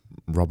by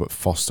Robert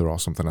Foster or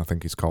something, I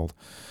think he's called.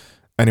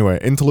 Anyway,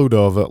 interlude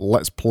over.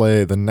 Let's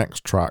play the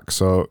next track.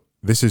 So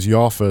this is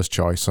your first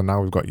choice. So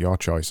now we've got your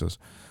choices.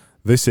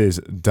 This is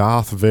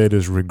Darth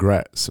Vader's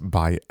Regrets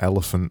by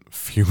Elephant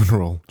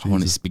Funeral. I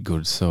want it to be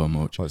good so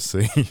much. Let's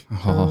see.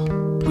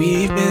 Oh.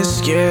 We've been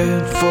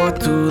scared for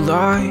too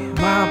long,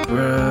 my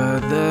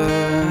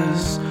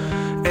brothers.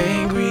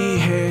 Angry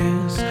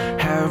hands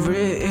have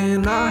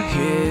written our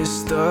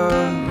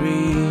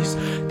histories.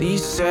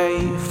 These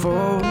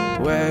sateful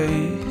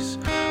ways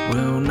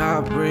will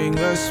not bring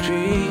us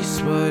peace,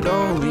 but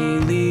only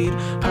lead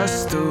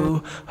us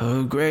to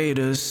a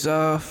greater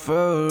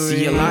suffering.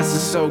 See, your loss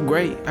is so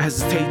great, I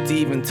hesitate to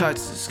even touch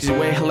this, cause your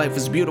way of life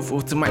was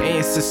beautiful till my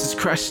ancestors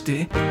crushed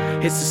it.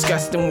 It's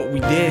disgusting what we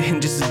did, and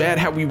just as bad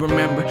how we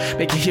remember.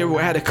 Make a hero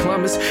out of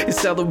Columbus and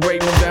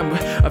celebrate November.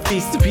 A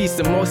feast of peace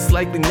that most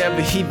likely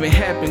never even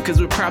happened, cause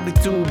we're probably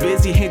too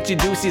busy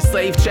introducing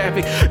slave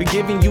traffic, or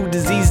giving you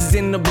diseases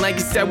in the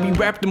blankets that we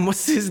wrapped them, or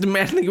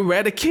systematically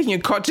eradicating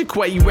culture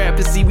quite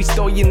rapid. See, we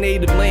stole your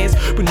native lands,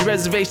 put your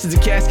reservations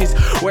and caskets.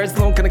 Where's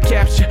long can I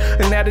capture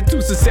an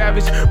attitude so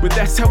savage? But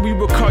that's how we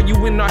recall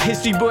you in our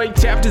history book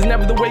chapters.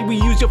 Never the way we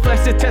use your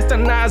flesh to test our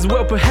knives.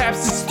 Well,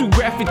 perhaps it's too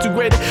graphic, too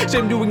great.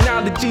 Shame to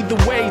acknowledge either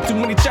way. Too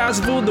many childs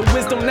full of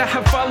wisdom that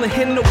have fallen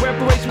in no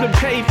reparation been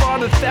paid for all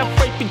the theft,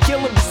 rape, and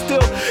killing. But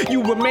still,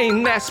 you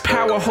remain. That's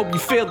power. Hope you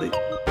feel it.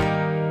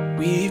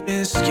 We've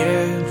been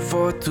scared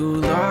for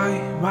too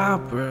long, my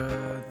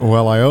brother.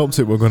 Well, I hoped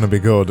it were going to be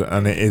good,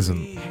 and it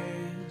isn't.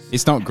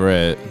 It's not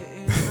great.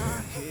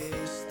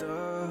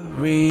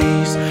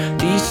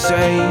 These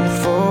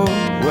sateful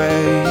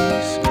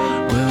ways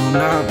will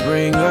not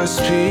bring us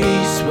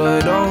peace,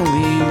 but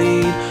only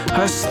lead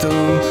us to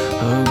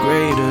a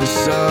greater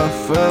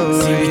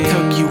suffering. See, we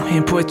took you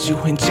and put you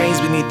in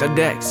chains beneath our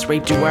decks,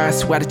 raped your wives,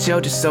 swatted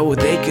children so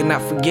they could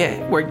not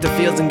forget. Worked the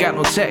fields and got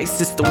no checks,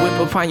 just the whip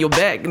upon your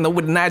back. And though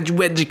we denied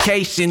you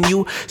education,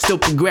 you still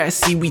progress.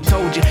 See, we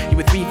told you you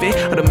were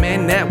 3/5 of the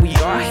men that we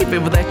are. If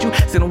ever let you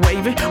sit and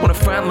wave it on the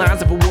front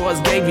lines of a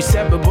wars, gave you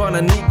separate but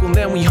unequal.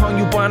 Then we hung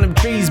you on them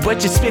trees,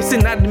 but your spits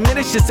did not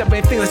diminish yourself.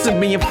 Anything less than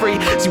being free.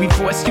 See, we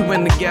forced you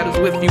in the ghettos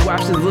with few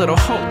options, little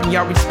hope, and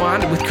y'all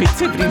responded with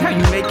creativity. Now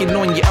you make it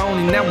on your own,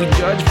 and now we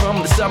judge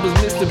from the suburbs,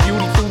 Mr.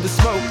 Beauty through the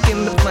smoke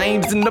and the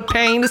flames and the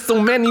pain. There's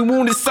so many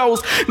wounded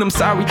souls, and I'm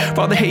sorry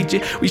for the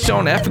hatred we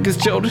shown Africa's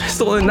children.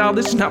 Stolen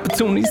knowledge and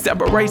opportunities that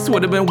race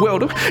would have been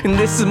wilder. And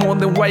this is more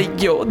than white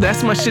guilt.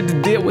 That's my shit to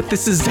deal with.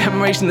 This is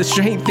admiration, the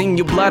strength in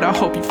your blood. I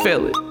hope you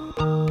feel it.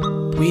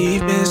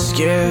 We've been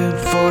scared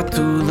for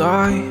too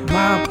long,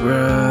 my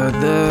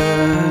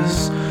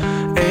brothers.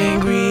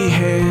 Angry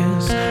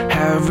hands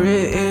have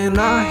written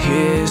our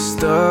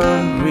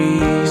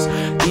histories.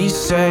 These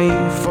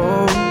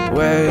sateful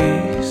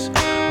ways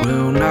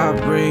will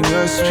not bring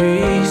us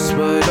peace,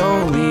 but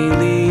only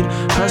lead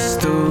us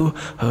to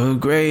a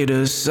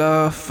greater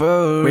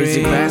suffering. Raise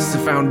your glass, the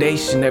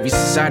foundation, every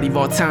society of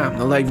all time.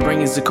 The life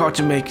bringers, the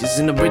culture makers,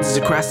 and the bridges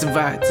across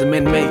divides. The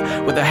men made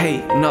with the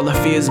hate and all the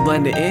fears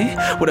blended in.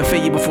 With a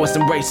failure before it's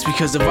embraced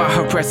because of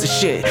our oppressive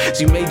shit.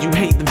 So you made you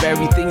hate the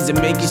very things that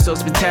make you so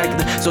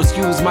spectacular. So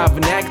excuse my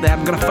vernacular,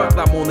 I'm gonna fuck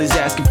like more than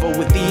asking for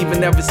with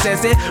even ever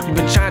since then. We've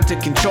been trying to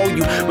control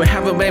you, but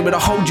haven't been able to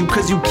hold you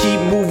cause you keep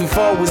moving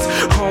forwards,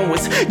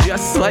 homewards.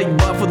 Just like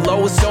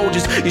buffalo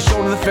soldiers, you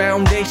shoulder the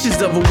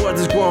foundations of a world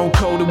that's grown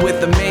colder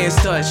with a man's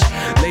touch.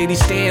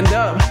 Ladies, stand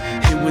up.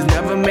 It was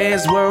never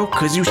man's world,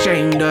 cause you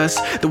shamed us.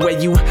 The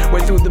way you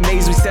went through the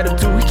maze we set up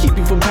to keep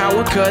you from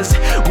power, cause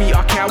we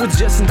are cowards,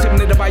 just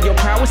intimidated by your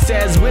power.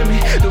 Says women,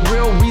 the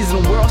real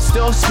reason the world's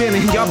still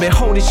spinning. Y'all been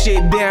holding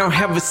shit down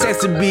ever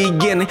since the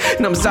beginning.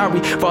 And I'm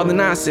sorry for all the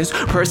nonsense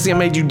personally I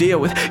made you deal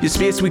with. Your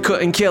spirits, we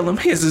couldn't kill them.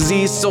 His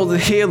disease, soul, the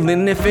healing,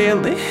 and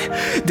failing.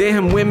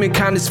 Damn, women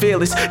kind is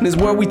fearless. In this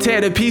world we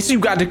tear to pieces, you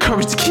got the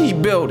courage to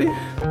keep building.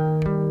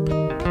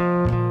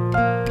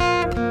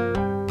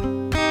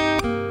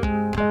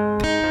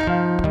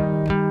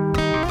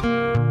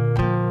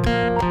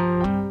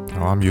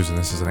 I'm using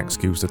this as an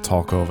excuse to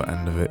talk over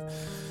end of it.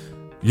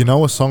 You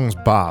know a song's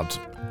bad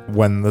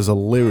when there's a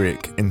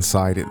lyric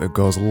inside it that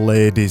goes,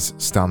 "Ladies,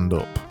 stand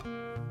up."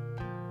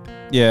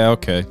 Yeah,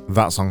 okay.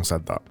 That song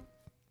said that.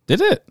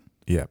 Did it?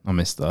 Yeah. I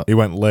missed that. He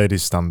went,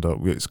 "Ladies, stand up."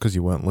 It's because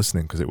you weren't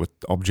listening, because it was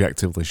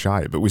objectively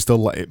shite, but we still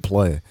let it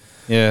play.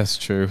 Yeah, it's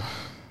true.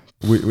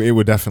 It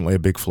were definitely a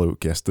big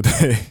fluke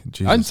yesterday.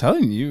 I'm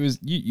telling you, it was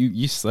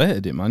you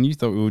slated it, man. You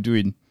thought we were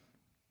doing,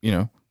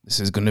 this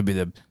is going to be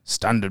the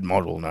standard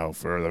model now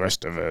for the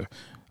rest of it.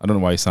 I don't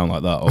know why you sound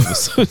like that all of a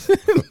sudden.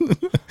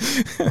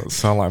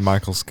 Sound like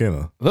Michael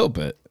Skinner. A little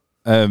bit.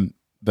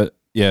 But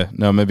yeah,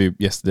 no, maybe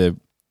yesterday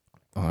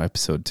Oh,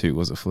 episode 2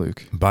 was a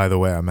fluke. By the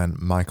way, I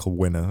meant Michael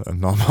Winner and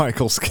not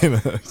Michael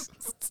Skinner.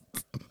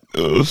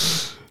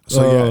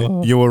 So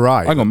yeah, you were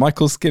right. Hang on,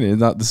 Michael Skinner, is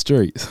that the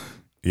street?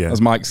 Yeah,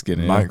 That's Mike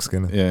Skinner. Mike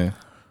Skinner. Yeah.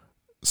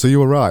 So you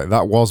were right.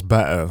 That was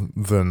better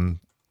than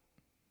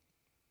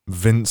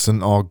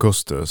Vincent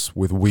Augustus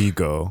with We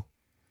Go,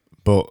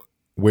 but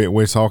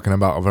we're talking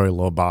about a very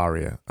low bar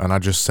here. And I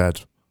just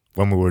said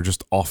when we were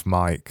just off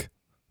mic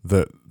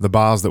that the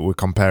bars that we're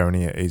comparing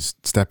here is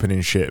stepping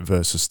in shit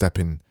versus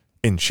stepping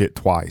in shit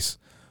twice.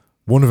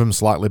 One of them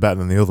slightly better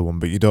than the other one,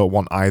 but you don't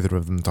want either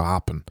of them to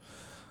happen.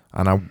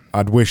 And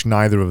I'd wish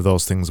neither of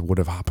those things would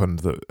have happened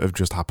that have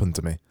just happened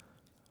to me.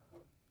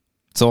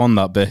 So on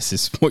that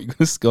basis, what you going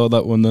to score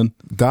that one then?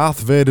 Darth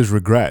Vader's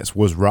Regrets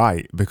was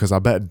right because I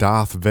bet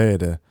Darth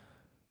Vader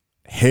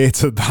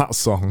hated that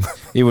song.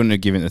 He wouldn't have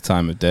given it the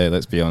time of day,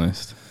 let's be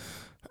honest.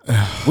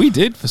 We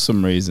did for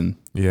some reason.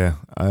 Yeah.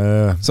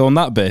 So on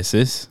that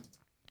basis,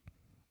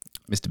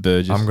 Mr.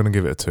 Burgess, I'm going to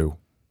give it a 2.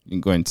 I'm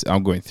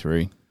going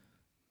 3.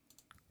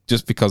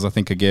 Just because I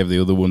think I gave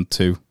the other one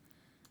 2.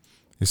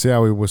 You see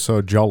how we were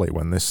so jolly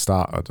when this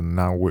started, and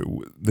now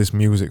this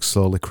music's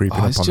slowly creeping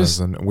up on us,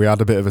 and we had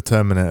a bit of a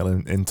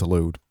Terminator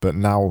interlude, but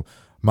now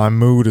my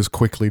mood has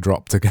quickly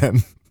dropped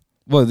again.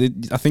 Well,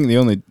 I think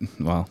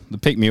the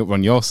pick me up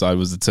on your side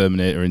was the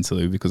Terminator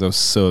interlude because I was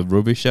so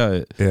rubbish at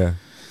it. Yeah,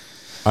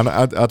 and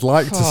I'd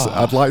like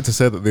to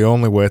say that the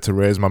only way to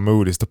raise my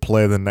mood is to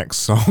play the next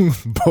song,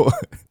 but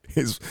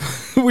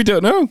we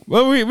don't know.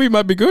 Well, we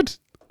might be good.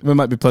 We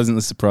might be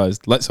pleasantly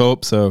surprised. Let's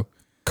hope so.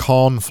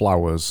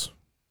 Cornflowers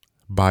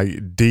by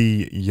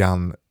D.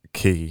 Yan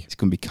Key. It's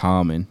going to be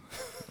calming,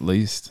 at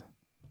least.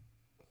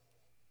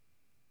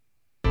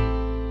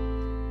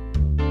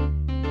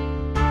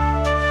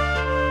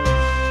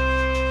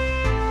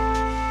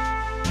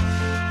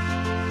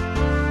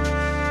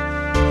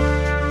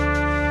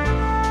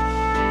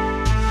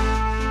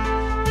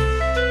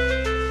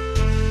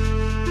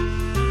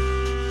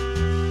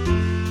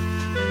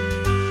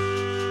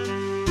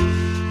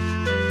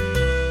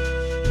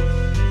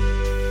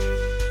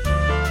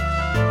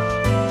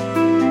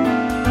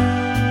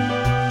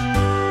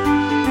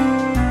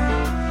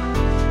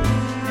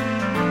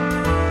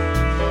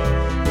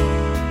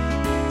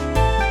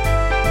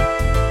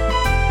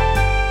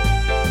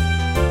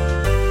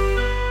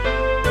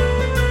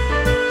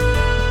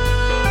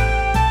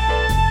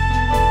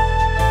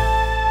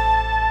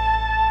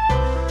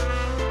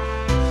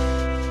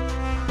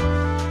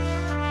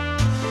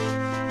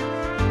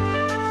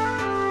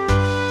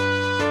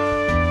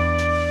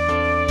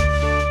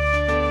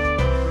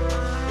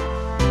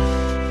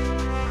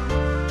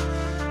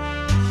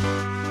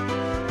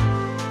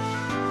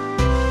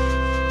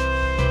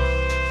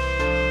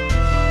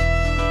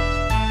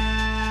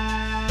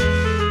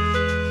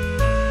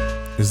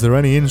 Is there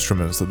any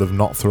instruments that they've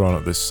not thrown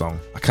at this song?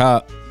 I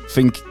can't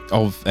think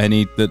of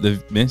any that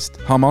they've missed.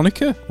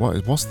 Harmonica?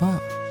 What's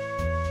that?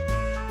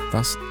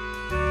 That's...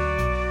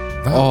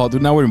 Oh,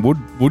 now we're in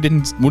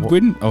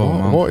woodwind. Oh,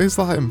 man. What is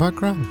that in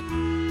background?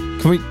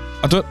 Can we...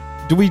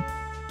 Do we...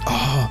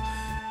 Oh,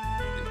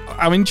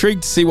 I'm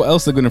intrigued to see what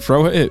else they're going to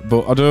throw at it,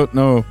 but I don't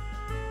know.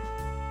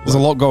 There's a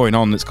lot going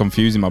on that's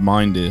confusing my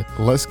mind here.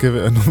 Let's give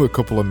it another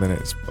couple of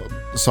minutes.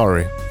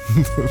 Sorry.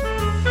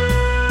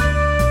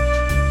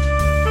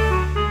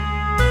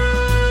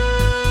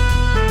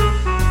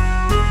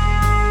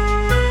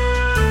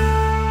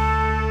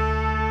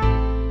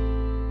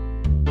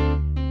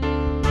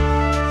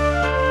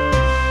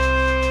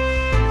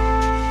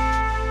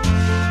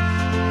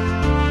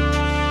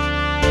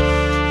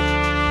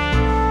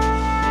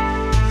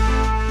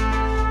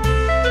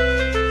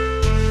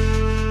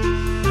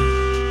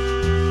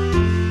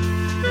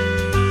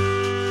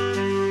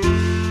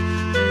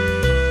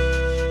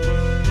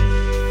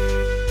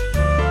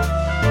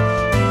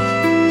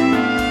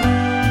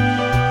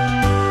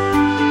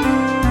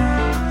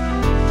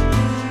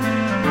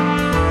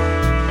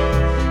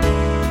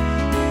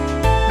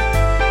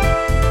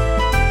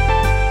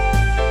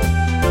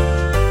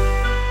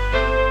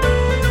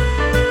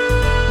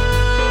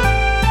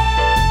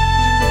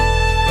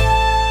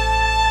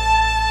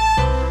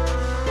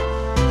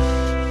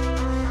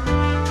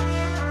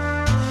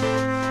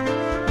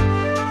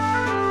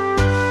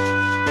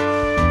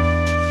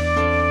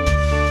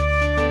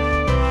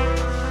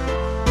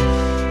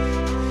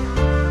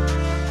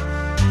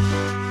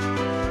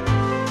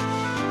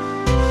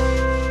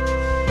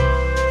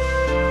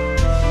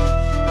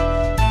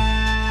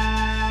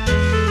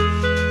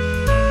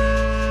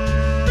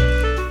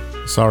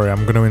 Sorry,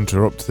 I'm going to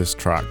interrupt this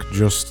track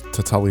just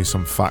to tell you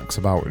some facts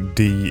about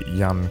D.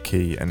 Yan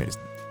Key, and it's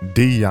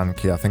D. Yan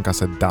Key. I think I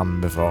said Dan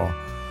before.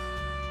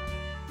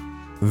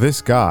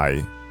 This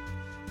guy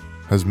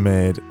has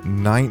made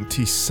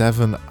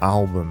 97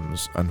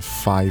 albums and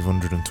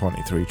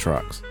 523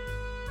 tracks.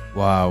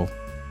 Wow.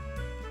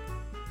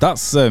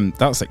 That's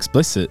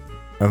explicit.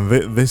 And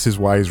this is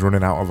why he's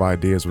running out of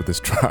ideas with this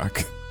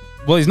track.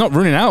 Well, he's not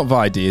running out of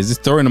ideas. He's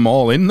throwing them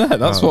all in there.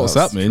 That's what's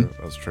happening. True.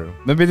 That's true.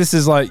 Maybe this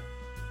is like,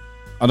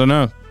 I don't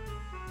know,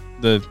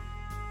 the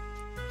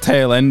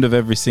tail end of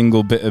every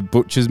single bit of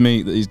butcher's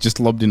meat that he's just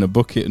lobbed in a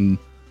bucket and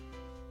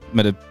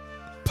made a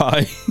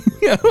pie.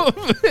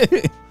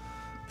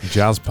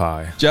 Jazz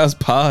pie. Jazz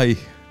pie.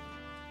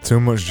 Too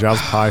much jazz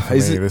pie for me,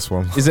 Is it- this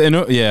one. Is it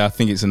enough? Yeah, I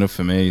think it's enough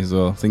for me as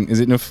well. Is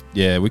it enough?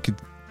 Yeah, we could.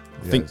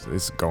 Yeah, think-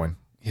 it's going.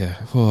 Yeah.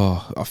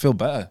 Oh, I feel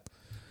better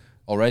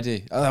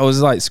already. I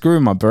was like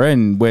screwing my brain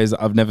in ways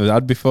that I've never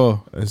had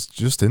before. It's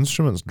just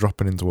instruments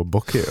dropping into a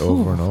bucket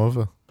over and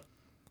over.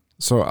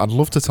 So I'd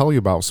love to tell you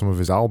about some of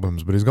his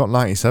albums, but he's got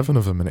 97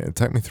 of them, and it'd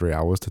take me 3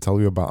 hours to tell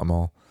you about them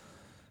all.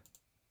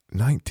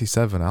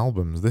 97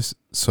 albums.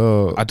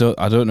 I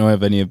don't know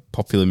of any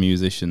popular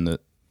musician that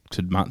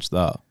could match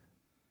that.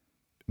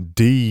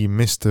 D.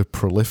 Mr.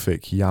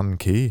 Prolific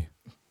Yankee.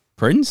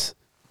 Prince?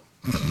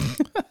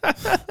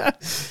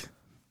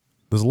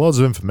 There's loads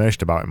of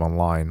information about him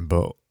online,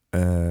 but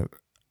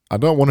I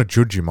don't want to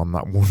judge him on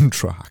that one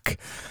track.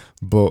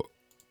 But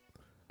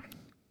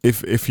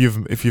if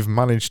you've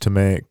managed to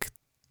make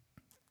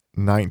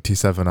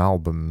 97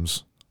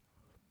 albums,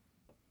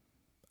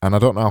 and I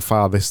don't know how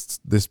far this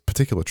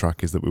particular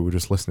track is that we were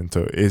just listening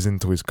to is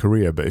into his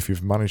career, but if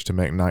you've managed to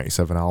make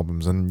 97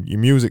 albums and your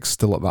music's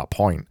still at that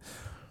point,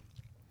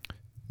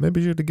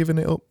 maybe you should have given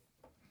it up.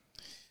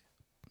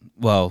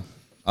 Well,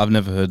 I've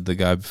never heard the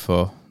guy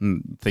before. I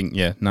think,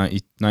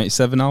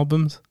 97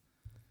 albums?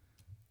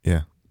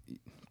 Yeah.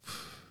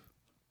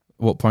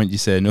 What point do you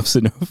say enough's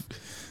enough?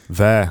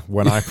 There,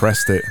 when I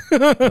pressed it,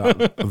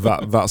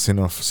 that's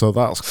enough. So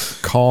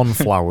that's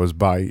Cornflowers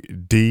by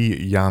D.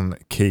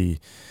 Yankee.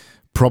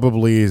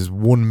 Probably his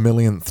 1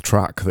 millionth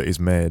track that he's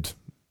made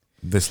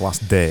this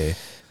last day.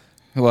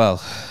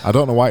 Well, I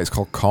don't know why it's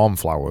called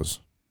Cornflowers.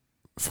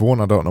 For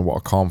one, I don't know what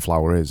a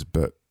cornflower is,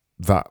 but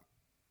that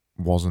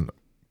wasn't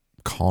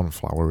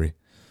cornflowery.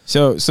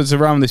 so to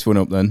round this one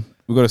up then,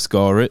 we've got to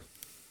score it.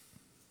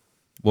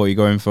 What are you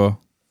going for?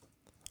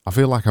 I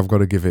feel like I've got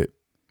to give it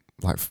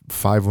like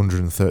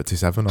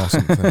 537 or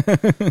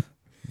something.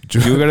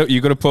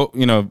 You got to put,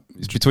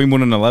 it's between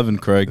 1 and 11,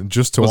 Craig.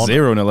 Just to Or honor,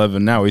 0 and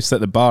 11 now. We've set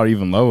the bar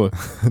even lower.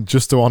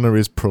 just to honor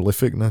his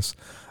prolificness.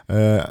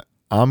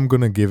 I'm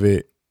gonna give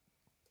it.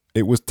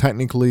 It was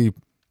technically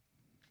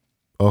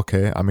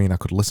okay. I mean, I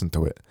could listen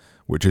to it,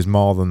 which is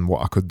more than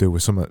what I could do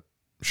with some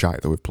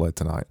shite that we've played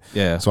tonight.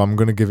 Yeah. So I'm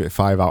gonna give it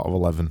 5 out of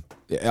 11.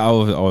 I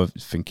was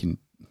thinking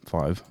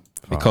 5.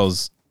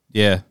 Because,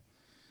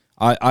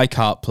 I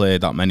can't play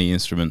that many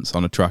instruments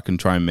on a track and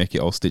try and make it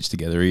all stitched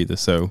together either.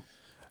 So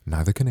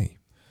Neither can he.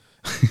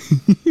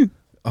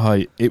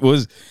 it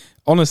was,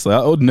 honestly,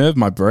 that would nerve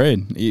my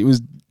brain. It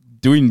was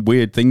doing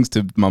weird things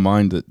to my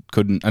mind that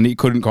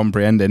couldn't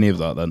comprehend any of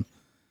that then.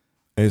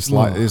 It's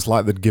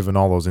like they'd given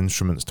all those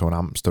instruments to an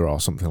Ampster or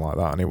something like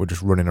that, and it were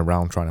just running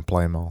around trying to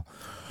play them all.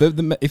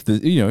 If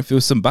there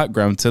was some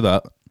background to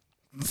that,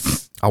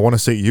 I want to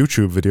see a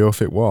YouTube video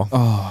if it were.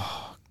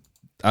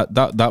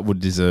 that would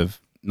deserve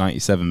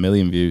 97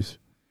 million views.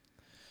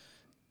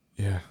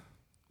 Yeah.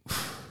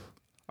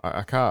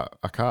 I can't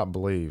quite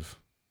believe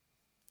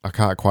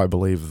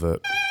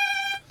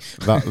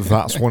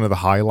that's one of the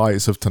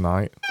highlights of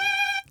tonight.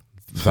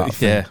 That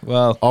thing. Yeah,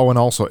 well. Oh, and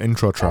also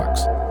intro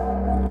tracks.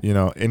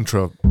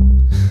 Intro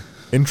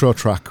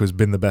track has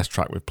been the best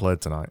track we've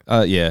played tonight.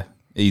 Yeah,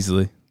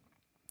 easily.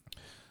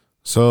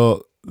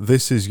 So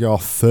this is your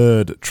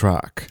third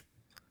track.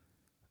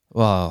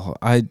 Well,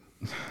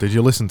 Did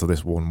you listen to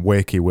this one,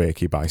 Wakey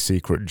Wakey by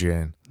Secret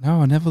Jane?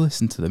 No, I never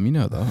listened to them. You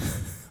know that.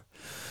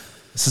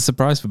 It's a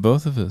surprise for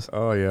both of us.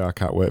 Oh yeah, I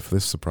can't wait for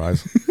this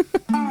surprise.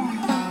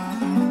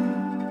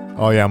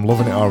 Oh yeah, I'm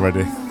loving it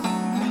already.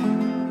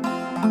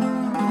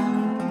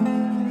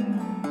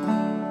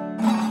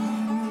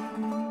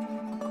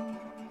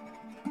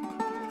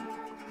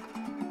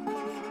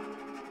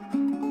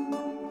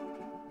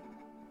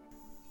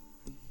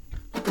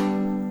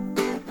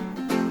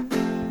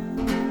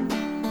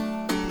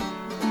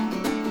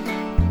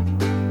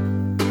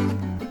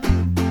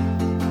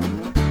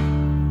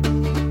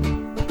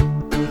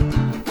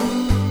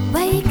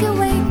 Wake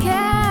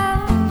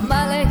up,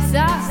 my legs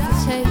are still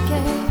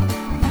shaking.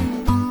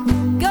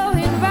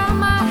 Going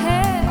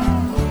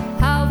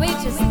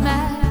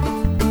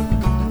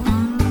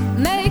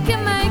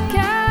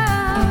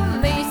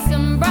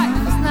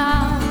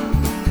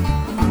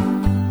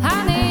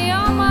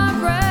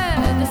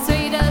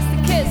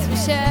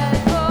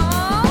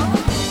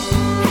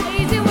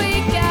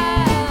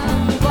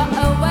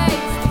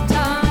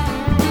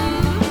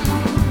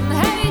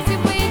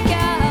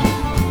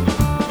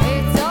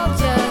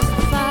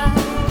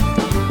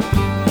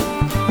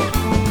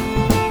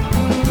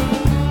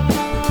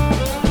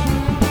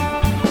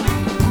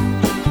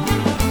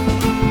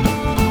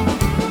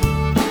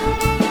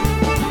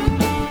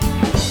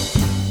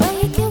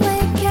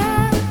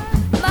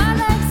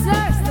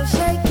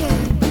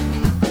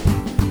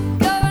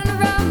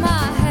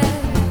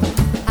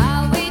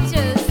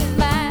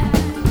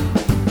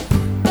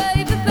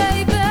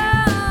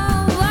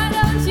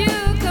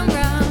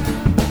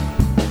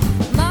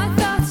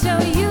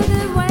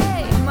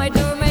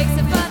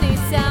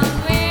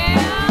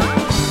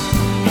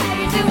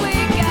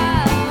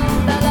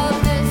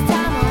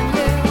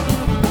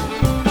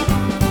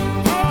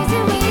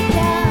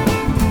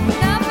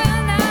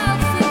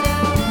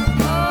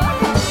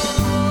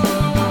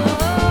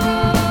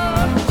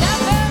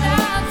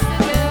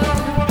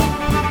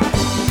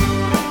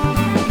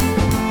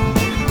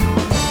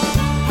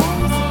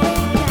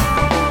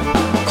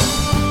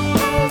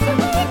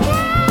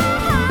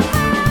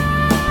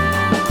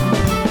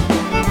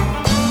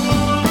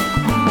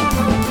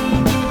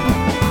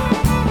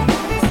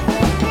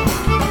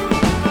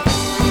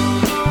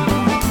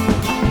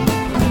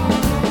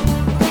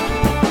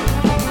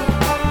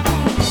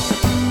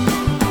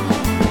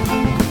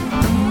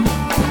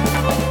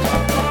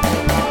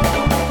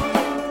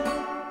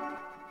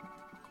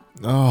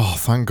Oh,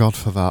 thank God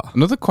for that.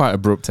 Another quite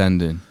abrupt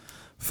ending.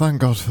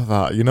 Thank God for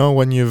that. You know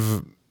when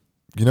you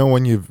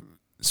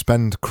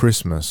spend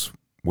Christmas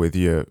with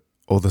your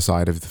other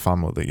side of the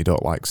family that you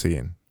don't like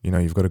seeing. You know,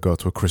 you've got to go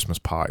to a Christmas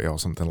party or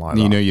something like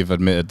that. You know, you've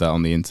admitted that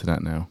on the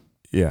internet now.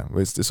 Yeah,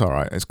 it's all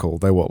right. It's cool.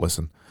 They won't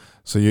listen.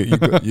 So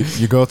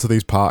you go to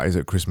these parties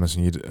at Christmas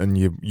and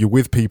you're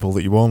with people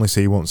that you only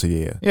see once a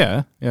year.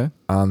 Yeah, yeah.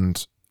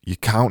 And you're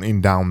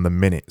counting down the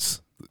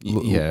minutes.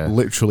 Yeah.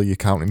 Literally, you're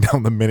counting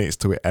down the minutes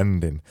to it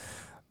ending.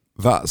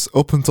 That's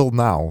up until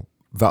now.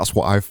 That's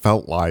what I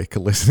felt like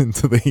listening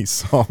to these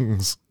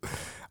songs.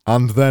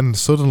 And then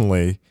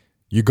suddenly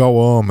you go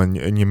home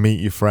and you meet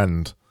your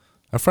friend.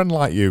 A friend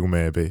like you,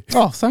 maybe.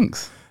 Oh,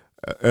 thanks.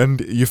 And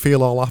you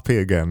feel all happy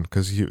again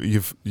because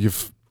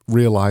you've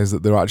realised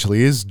that there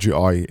actually is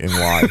joy in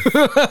life,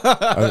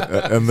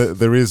 and that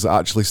there is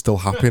actually still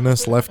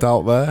happiness left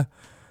out there.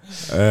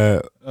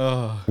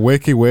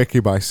 Wakey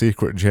Wakey by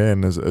Secret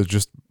Jane has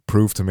just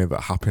proved to me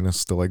that happiness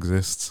still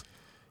exists.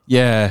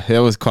 Yeah, it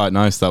was quite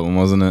nice, that one,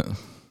 wasn't it?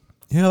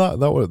 Yeah,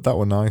 that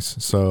were nice.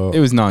 So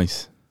It was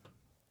nice.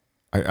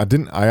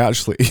 I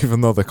actually,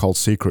 even though they're called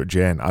Secret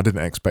Jane, I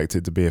didn't expect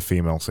it to be a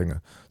female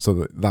singer.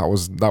 So that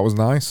was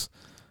nice.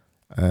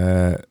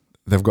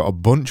 They've got a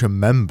bunch of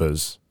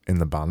members in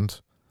the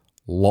band,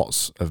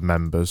 lots of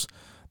members.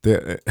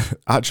 They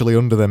actually,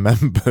 under their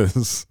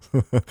members,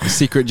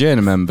 Secret Jane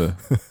a member.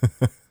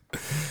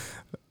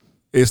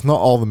 It's not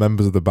all the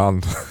members of the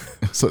band.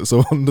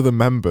 so under the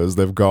members,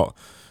 they've got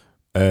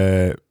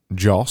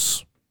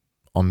Joss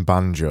on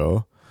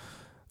banjo.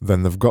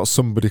 Then they've got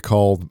somebody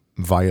called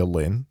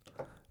violin.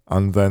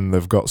 And then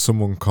they've got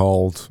someone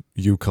called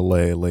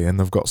ukulele, and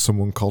they've got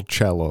someone called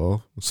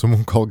cello,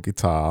 someone called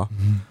guitar,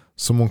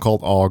 someone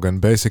called organ.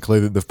 Basically,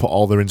 they've put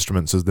all their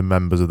instruments as the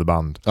members of the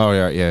band. Oh,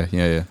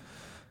 yeah.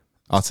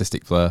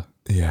 Artistic flair.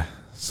 Yeah.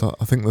 So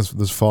I think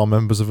there's four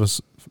members of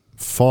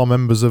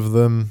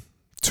them.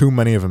 Too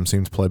many of them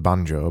seem to play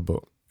banjo,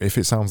 but if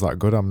it sounds that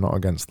good, I'm not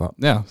against that.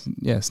 Yeah,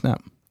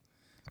 snap.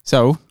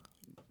 So,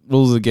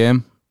 rules of the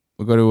game.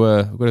 We've got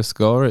to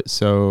score it.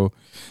 So,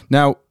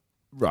 now,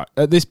 right,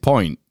 at this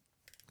point,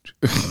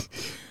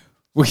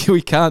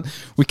 we can't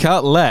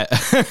let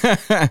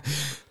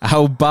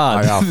how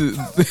bad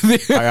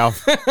I have.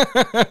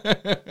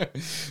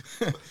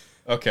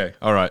 Okay,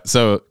 all right.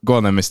 So go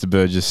on then, Mr.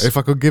 Burgess. If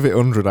I could give it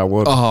 100, I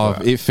would. Oh,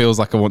 it feels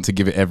like I want to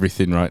give it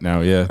everything right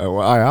now. Yeah, Well,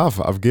 I have.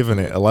 I've given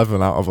it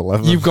 11 out of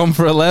 11. you've gone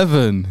for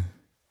 11.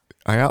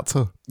 I had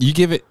to. You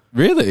give it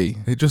really?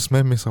 It just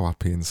made me so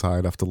happy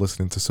inside after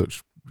listening to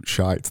such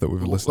shite that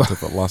we've listened to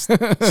for the last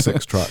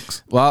 6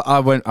 tracks. Well, I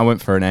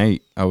went for an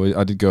 8.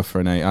 I did go for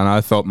an 8, and I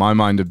thought my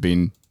mind had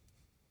been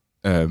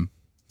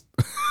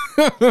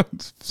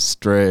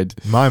strayed.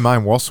 My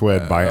mind was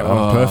swayed by it.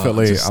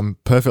 I'm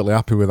perfectly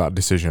happy with that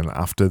decision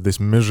after this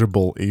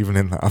miserable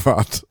evening that I've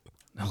had.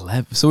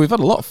 11. So we've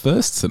had a lot of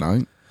firsts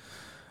tonight.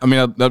 I mean,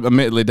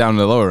 admittedly down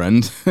the lower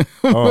end.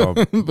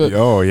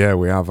 Yeah,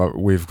 we have.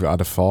 We've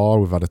had a 4,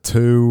 we've had a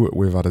 2,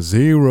 we've had a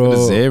 0, A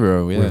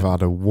 0, yeah. we've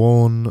had a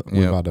 1,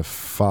 we've Yep. had a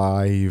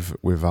 5,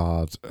 we've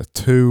had a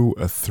 2,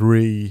 a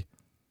 3,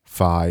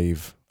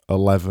 5,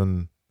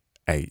 11,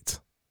 8.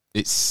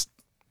 It's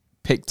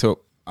picked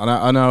up, and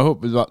I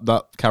hope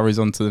that carries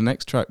on to the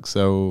next track.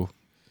 So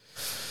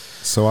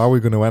are we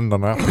going to end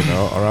on a happy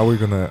note,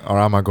 or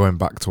am I going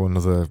back to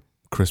another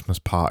Christmas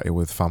party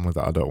with family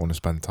that I don't want to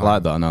spend I time?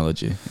 like that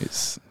analogy.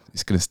 It's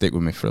going to stick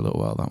with me for a little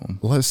while, that one.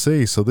 Let's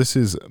see. So this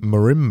is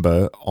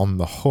Marimba on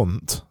the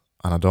Hunt,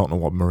 and I don't know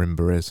what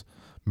Marimba is.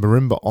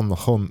 Marimba on the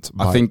Hunt.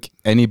 I think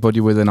anybody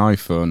with an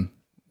iPhone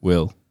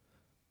will.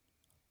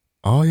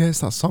 Oh yeah, it's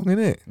that song, isn't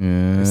it?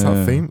 Yeah. It's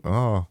that theme.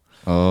 Oh.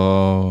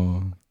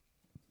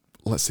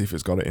 Let's see if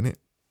it's got it in it.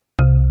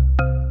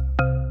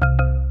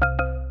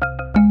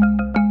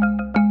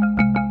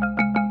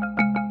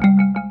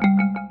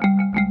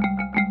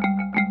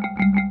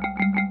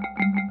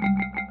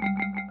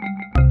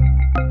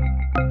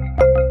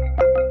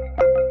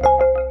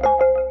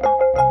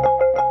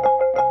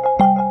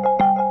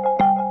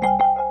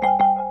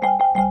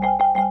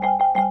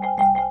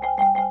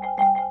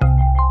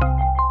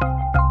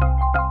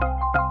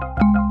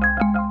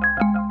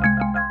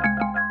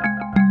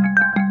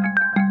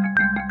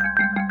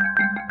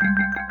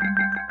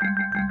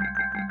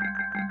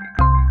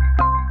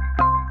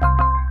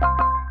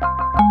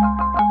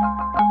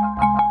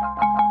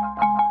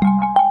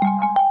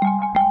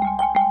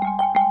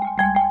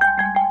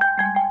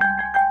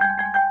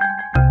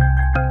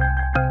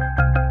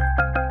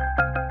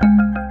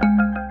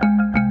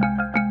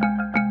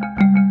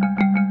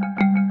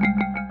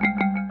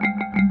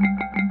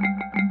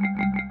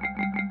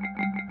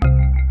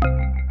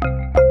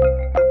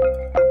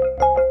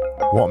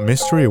 What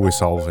mystery are we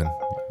solving?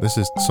 This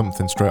is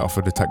something straight off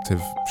a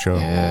detective show.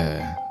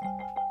 Yeah.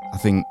 I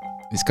think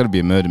it's got to be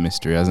a murder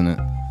mystery, hasn't it?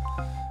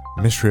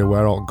 Mystery of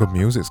where all good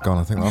music's gone.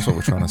 I think that's what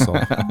we're trying to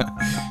solve.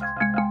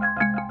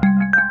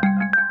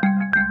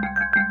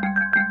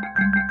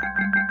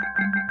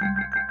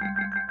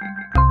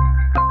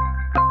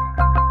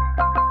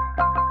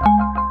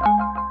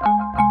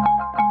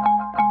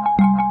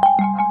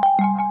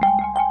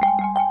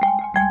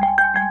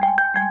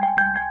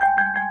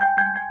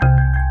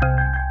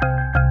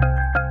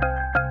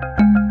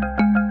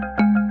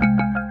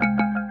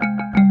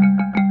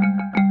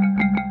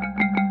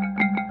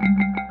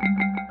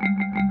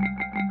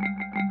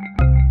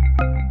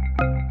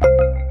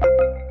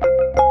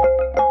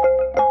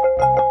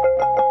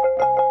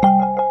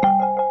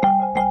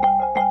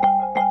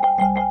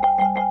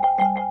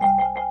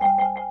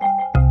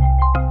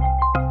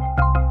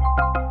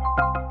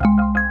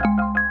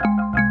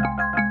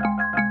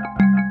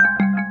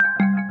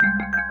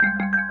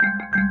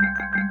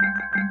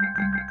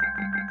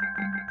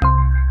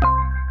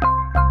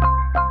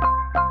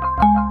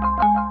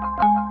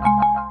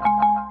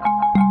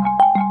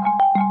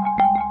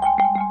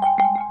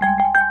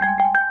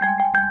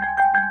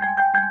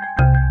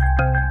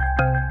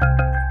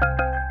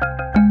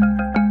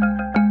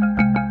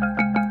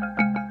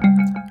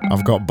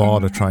 I've got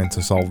bored of trying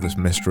to solve this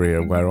mystery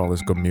of where all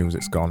this good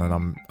music's gone,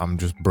 and I'm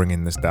just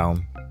bringing this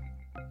down.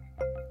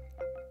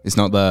 It's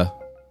not there.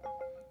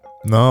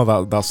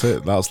 No, that's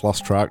it. That's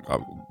last track.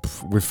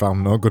 We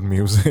found no good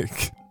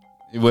music.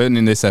 It weren't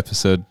in this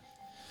episode.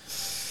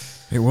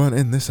 It weren't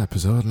in this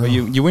episode. No. Well,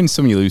 you win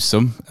some, you lose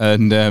some,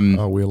 and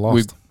we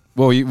lost.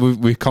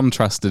 We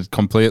contrasted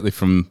completely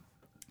from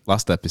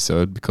last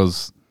episode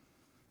because,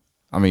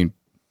 I mean,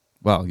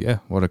 well, yeah,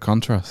 what a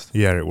contrast.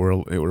 Yeah, it were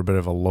a bit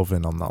of a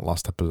loving on that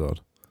last episode.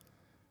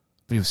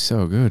 But it was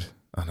so good.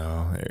 I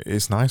know.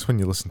 It's nice when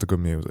you listen to good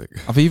music.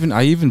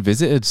 I even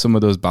visited some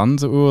of those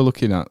bands that we were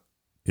looking at.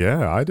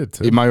 Yeah, I did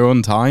too. In my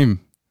own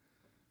time.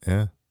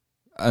 Yeah.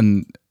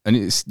 And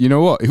it's, you know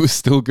what? It was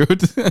still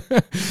good.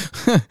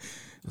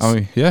 I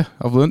mean, yeah,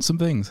 I've learned some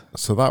things.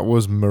 So that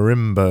was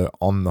Marimba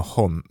on the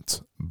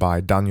Hunt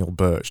by Daniel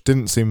Birch.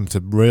 Didn't seem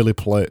to really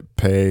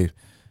pay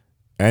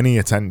any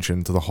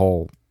attention to the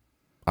whole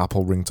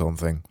Apple ringtone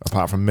thing,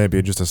 apart from maybe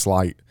just a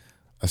slight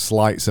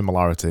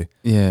similarity.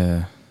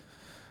 Yeah.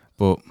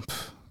 But,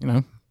 you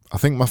know. I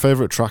think my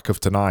favourite track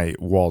of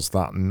tonight was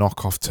that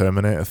knockoff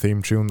Terminator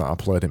theme tune that I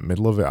played in the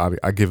middle of it.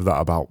 I give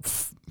that about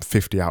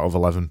 50 out of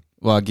 11.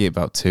 Well, I give it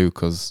about 2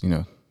 because, you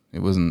know, it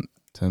wasn't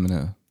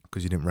Terminator.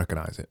 Because you didn't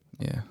recognise it.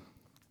 Yeah.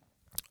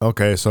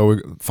 Okay, so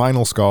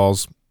final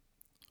scores.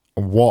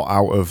 What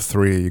out of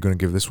 3 are you going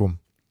to give this one?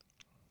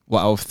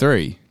 What, out of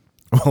 3?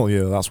 Well,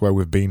 yeah, that's where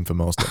we've been for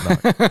most of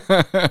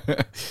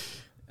the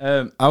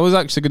night. I was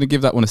actually going to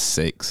give that one a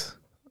 6.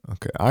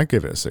 Okay, I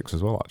give it a 6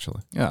 as well,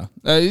 actually. Yeah,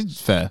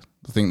 it's fair.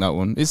 I think that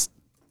one it's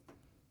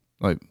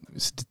a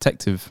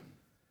detective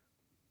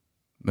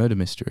murder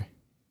mystery.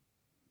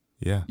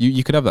 Yeah.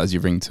 You could have that as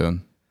your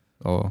ringtone,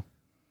 or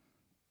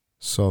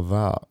so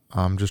that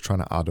I'm just trying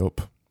to add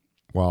up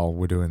while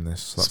we're doing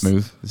this. That's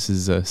smooth. This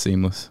is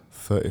seamless.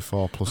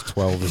 34 plus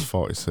 12 is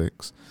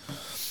 46.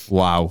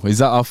 Wow, is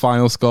that our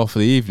final score for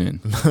the evening?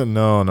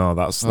 No,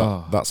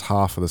 that's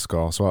half of the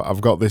score. So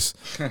I've got this.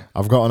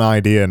 I've got an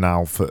idea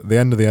now. For the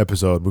end of the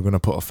episode, we're going to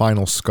put a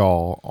final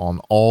score on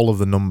all of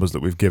the numbers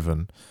that we've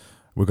given.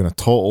 We're going to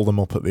total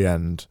them up at the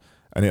end,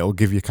 and it'll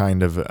give you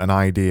kind of an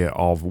idea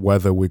of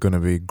whether we're going to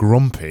be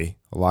grumpy,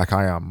 like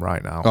I am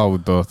right now. Oh, we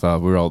both are.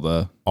 We're all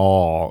there.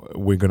 Or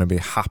we're going to be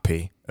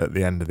happy at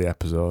the end of the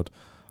episode.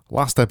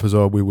 Last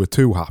episode, we were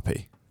too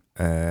happy.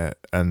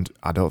 And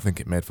I don't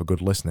think it made for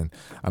good listening.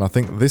 And I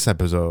think this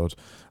episode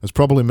has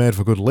probably made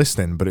for good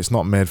listening, but it's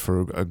not made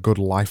for a good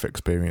life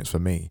experience for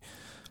me.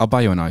 I'll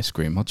buy you an ice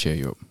cream. I'll cheer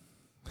you up.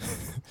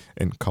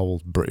 In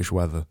cold British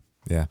weather.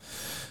 Yeah.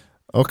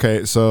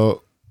 Okay,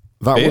 so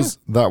that beer?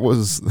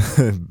 was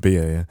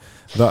beer,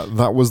 yeah.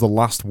 That was the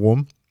last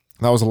one.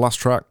 That was the last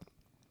track.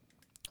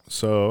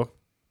 So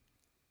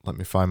let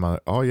me find my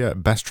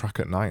best track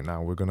at night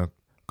now. We're gonna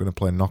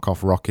play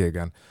Knockoff Rocky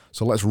again.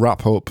 So let's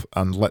wrap up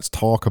and let's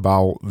talk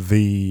about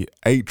the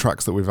 8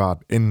 tracks that we've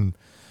had in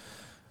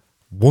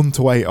 1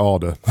 to 8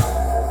 order.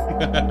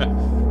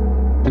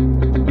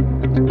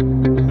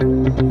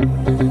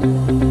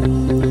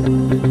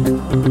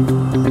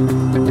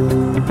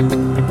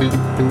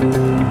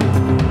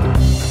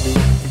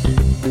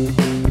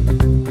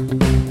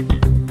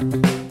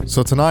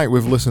 So tonight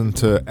we've listened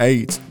to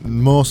 8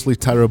 mostly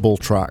terrible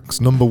tracks.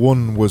 Number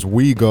 1 was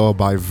We Go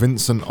by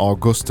Vincent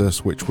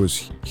Augustus, which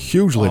was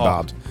hugely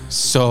bad.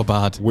 So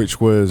bad.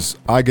 Which was,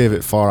 I gave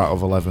it 4 out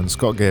of 11.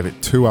 Scott gave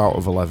it 2 out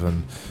of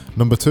 11.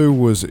 Number 2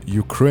 was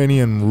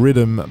Ukrainian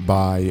Rhythm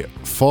by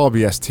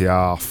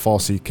 4BSTR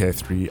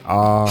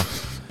 4CK3R,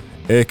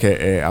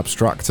 aka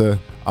Abstractor.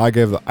 I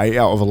gave that 8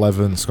 out of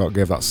 11. Scott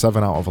gave that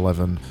 7 out of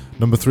 11.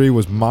 Number 3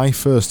 was My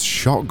First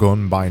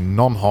Shotgun by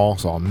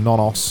Non-Horse or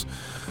Nonos.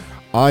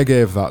 I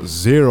gave that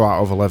 0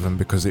 out of 11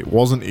 because it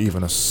wasn't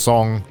even a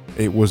song.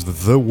 It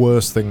was the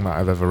worst thing that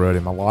I've ever heard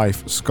in my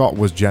life. Scott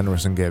was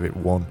generous and gave it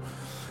 1.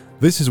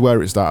 This is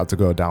where it started to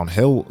go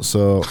downhill,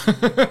 so...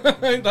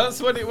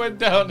 That's when it went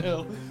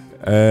downhill.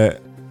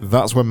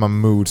 That's when my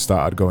mood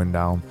started going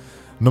down.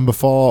 Number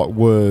 4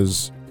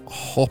 was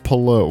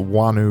Hopala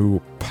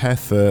Wanu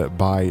Petha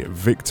by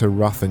Victor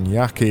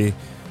Rathanyaki.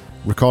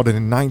 Recorded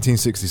in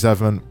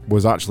 1967,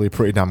 was actually a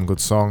pretty damn good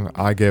song.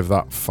 I gave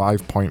that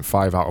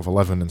 5.5 out of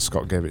 11 and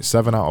Scott gave it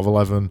 7 out of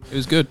 11. It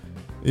was good.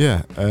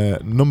 Yeah.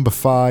 Number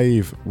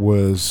 5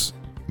 was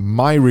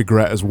my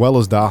regret as well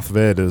as Darth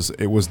Vader's.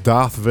 It was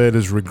Darth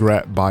Vader's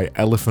Regret by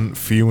Elephant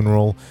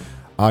Funeral.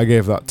 I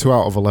gave that 2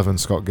 out of 11.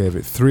 Scott gave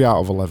it 3 out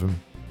of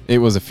 11. It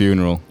was a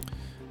funeral.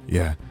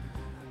 Yeah.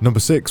 Number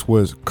 6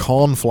 was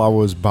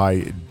Cornflowers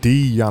by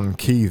D.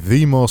 Yankee,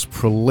 the most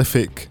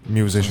prolific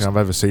musician I've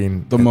ever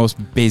seen. The most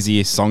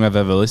busiest song I've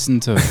ever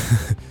listened to.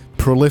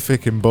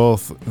 Prolific in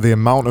both the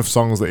amount of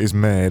songs that he's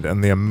made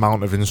and the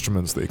amount of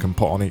instruments that he can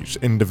put on each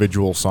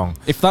individual song.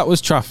 If that was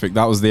traffic,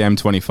 that was the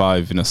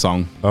M25 in a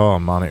song. Oh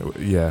man,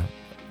 yeah.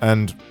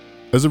 And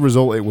as a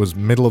result, it was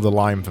middle of the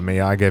line for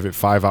me. I gave it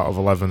 5 out of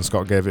 11.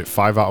 Scott gave it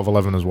 5 out of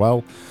 11 as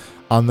well.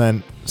 And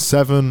then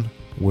 7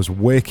 was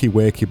Wakey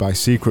Wakey by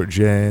Secret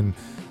Jane.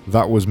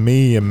 That was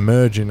me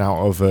emerging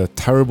out of a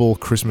terrible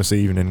Christmas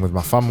evening with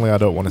my family I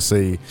don't want to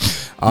see.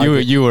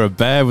 You were a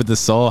bear with the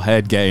sore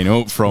head getting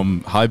up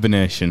from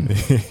hibernation.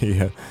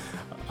 Yeah.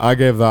 I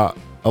gave that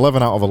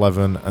 11 out of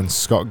 11 and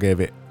Scott gave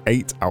it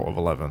 8 out of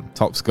 11.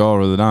 Top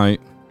score of the night.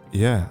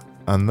 Yeah.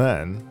 And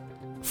then,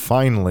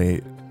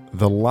 finally,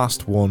 the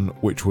last one,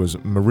 which was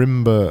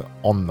Marimba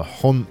on the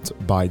Hunt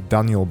by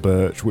Daniel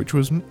Birch, which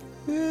was...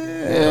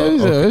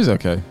 It was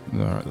okay. All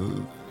right.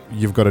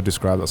 You've got to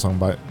describe that song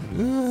by...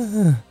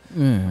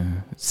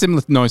 Yeah.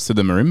 Similar noise to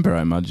the marimba,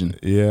 I imagine.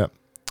 Yeah.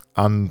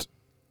 And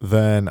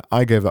then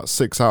I gave that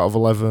 6 out of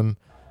 11.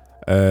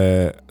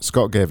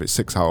 Scott gave it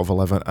 6 out of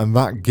 11. And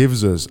that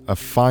gives us a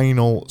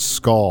final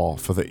score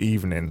for the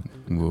evening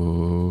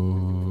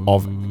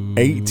of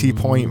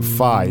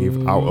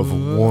 80.5 out of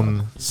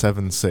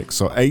 176.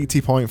 So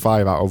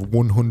 80.5 out of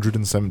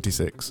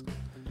 176.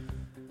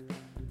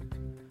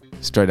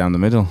 Straight down the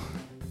middle.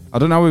 I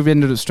don't know how we've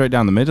ended up straight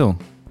down the middle.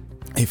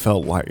 It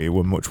felt like it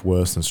were much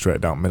worse than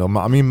straight down middle.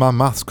 I mean, my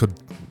maths could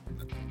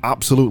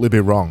absolutely be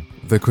wrong.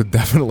 They could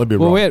definitely be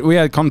wrong. Well, we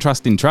had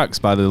contrasting tracks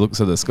by the looks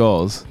of the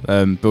scores,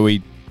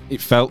 but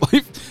it felt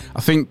like,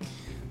 I think,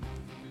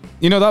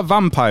 you know, that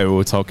vampire we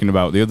were talking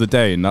about the other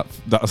day in that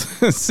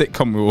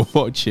sitcom we were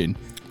watching,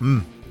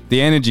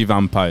 the Energy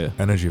Vampire.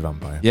 Energy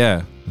Vampire.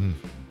 Yeah.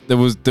 There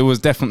was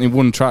definitely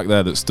one track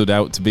there that stood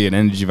out to be an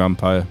energy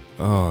vampire.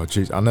 Oh,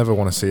 jeez. I never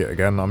want to see it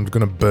again. I'm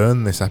going to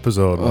burn this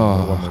episode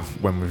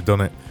when we've done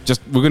it.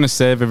 We're going to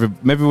save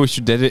maybe we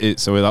should edit it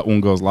so that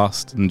one goes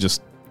last and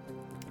just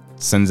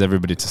sends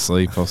everybody to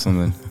sleep or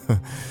something.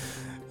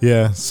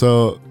 Yeah,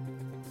 so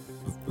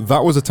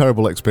that was a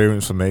terrible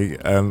experience for me.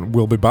 And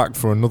we'll be back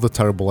for another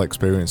terrible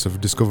experience of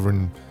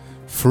discovering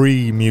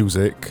free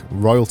music,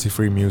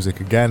 royalty-free music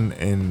again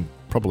in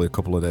probably a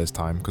couple of days'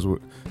 time, because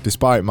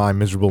despite my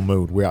miserable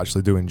mood, we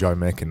actually do enjoy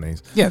making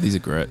these. Yeah, these are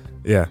great.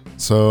 Yeah,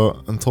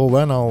 so until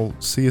then, I'll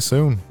see you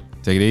soon.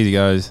 Take it easy,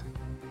 guys.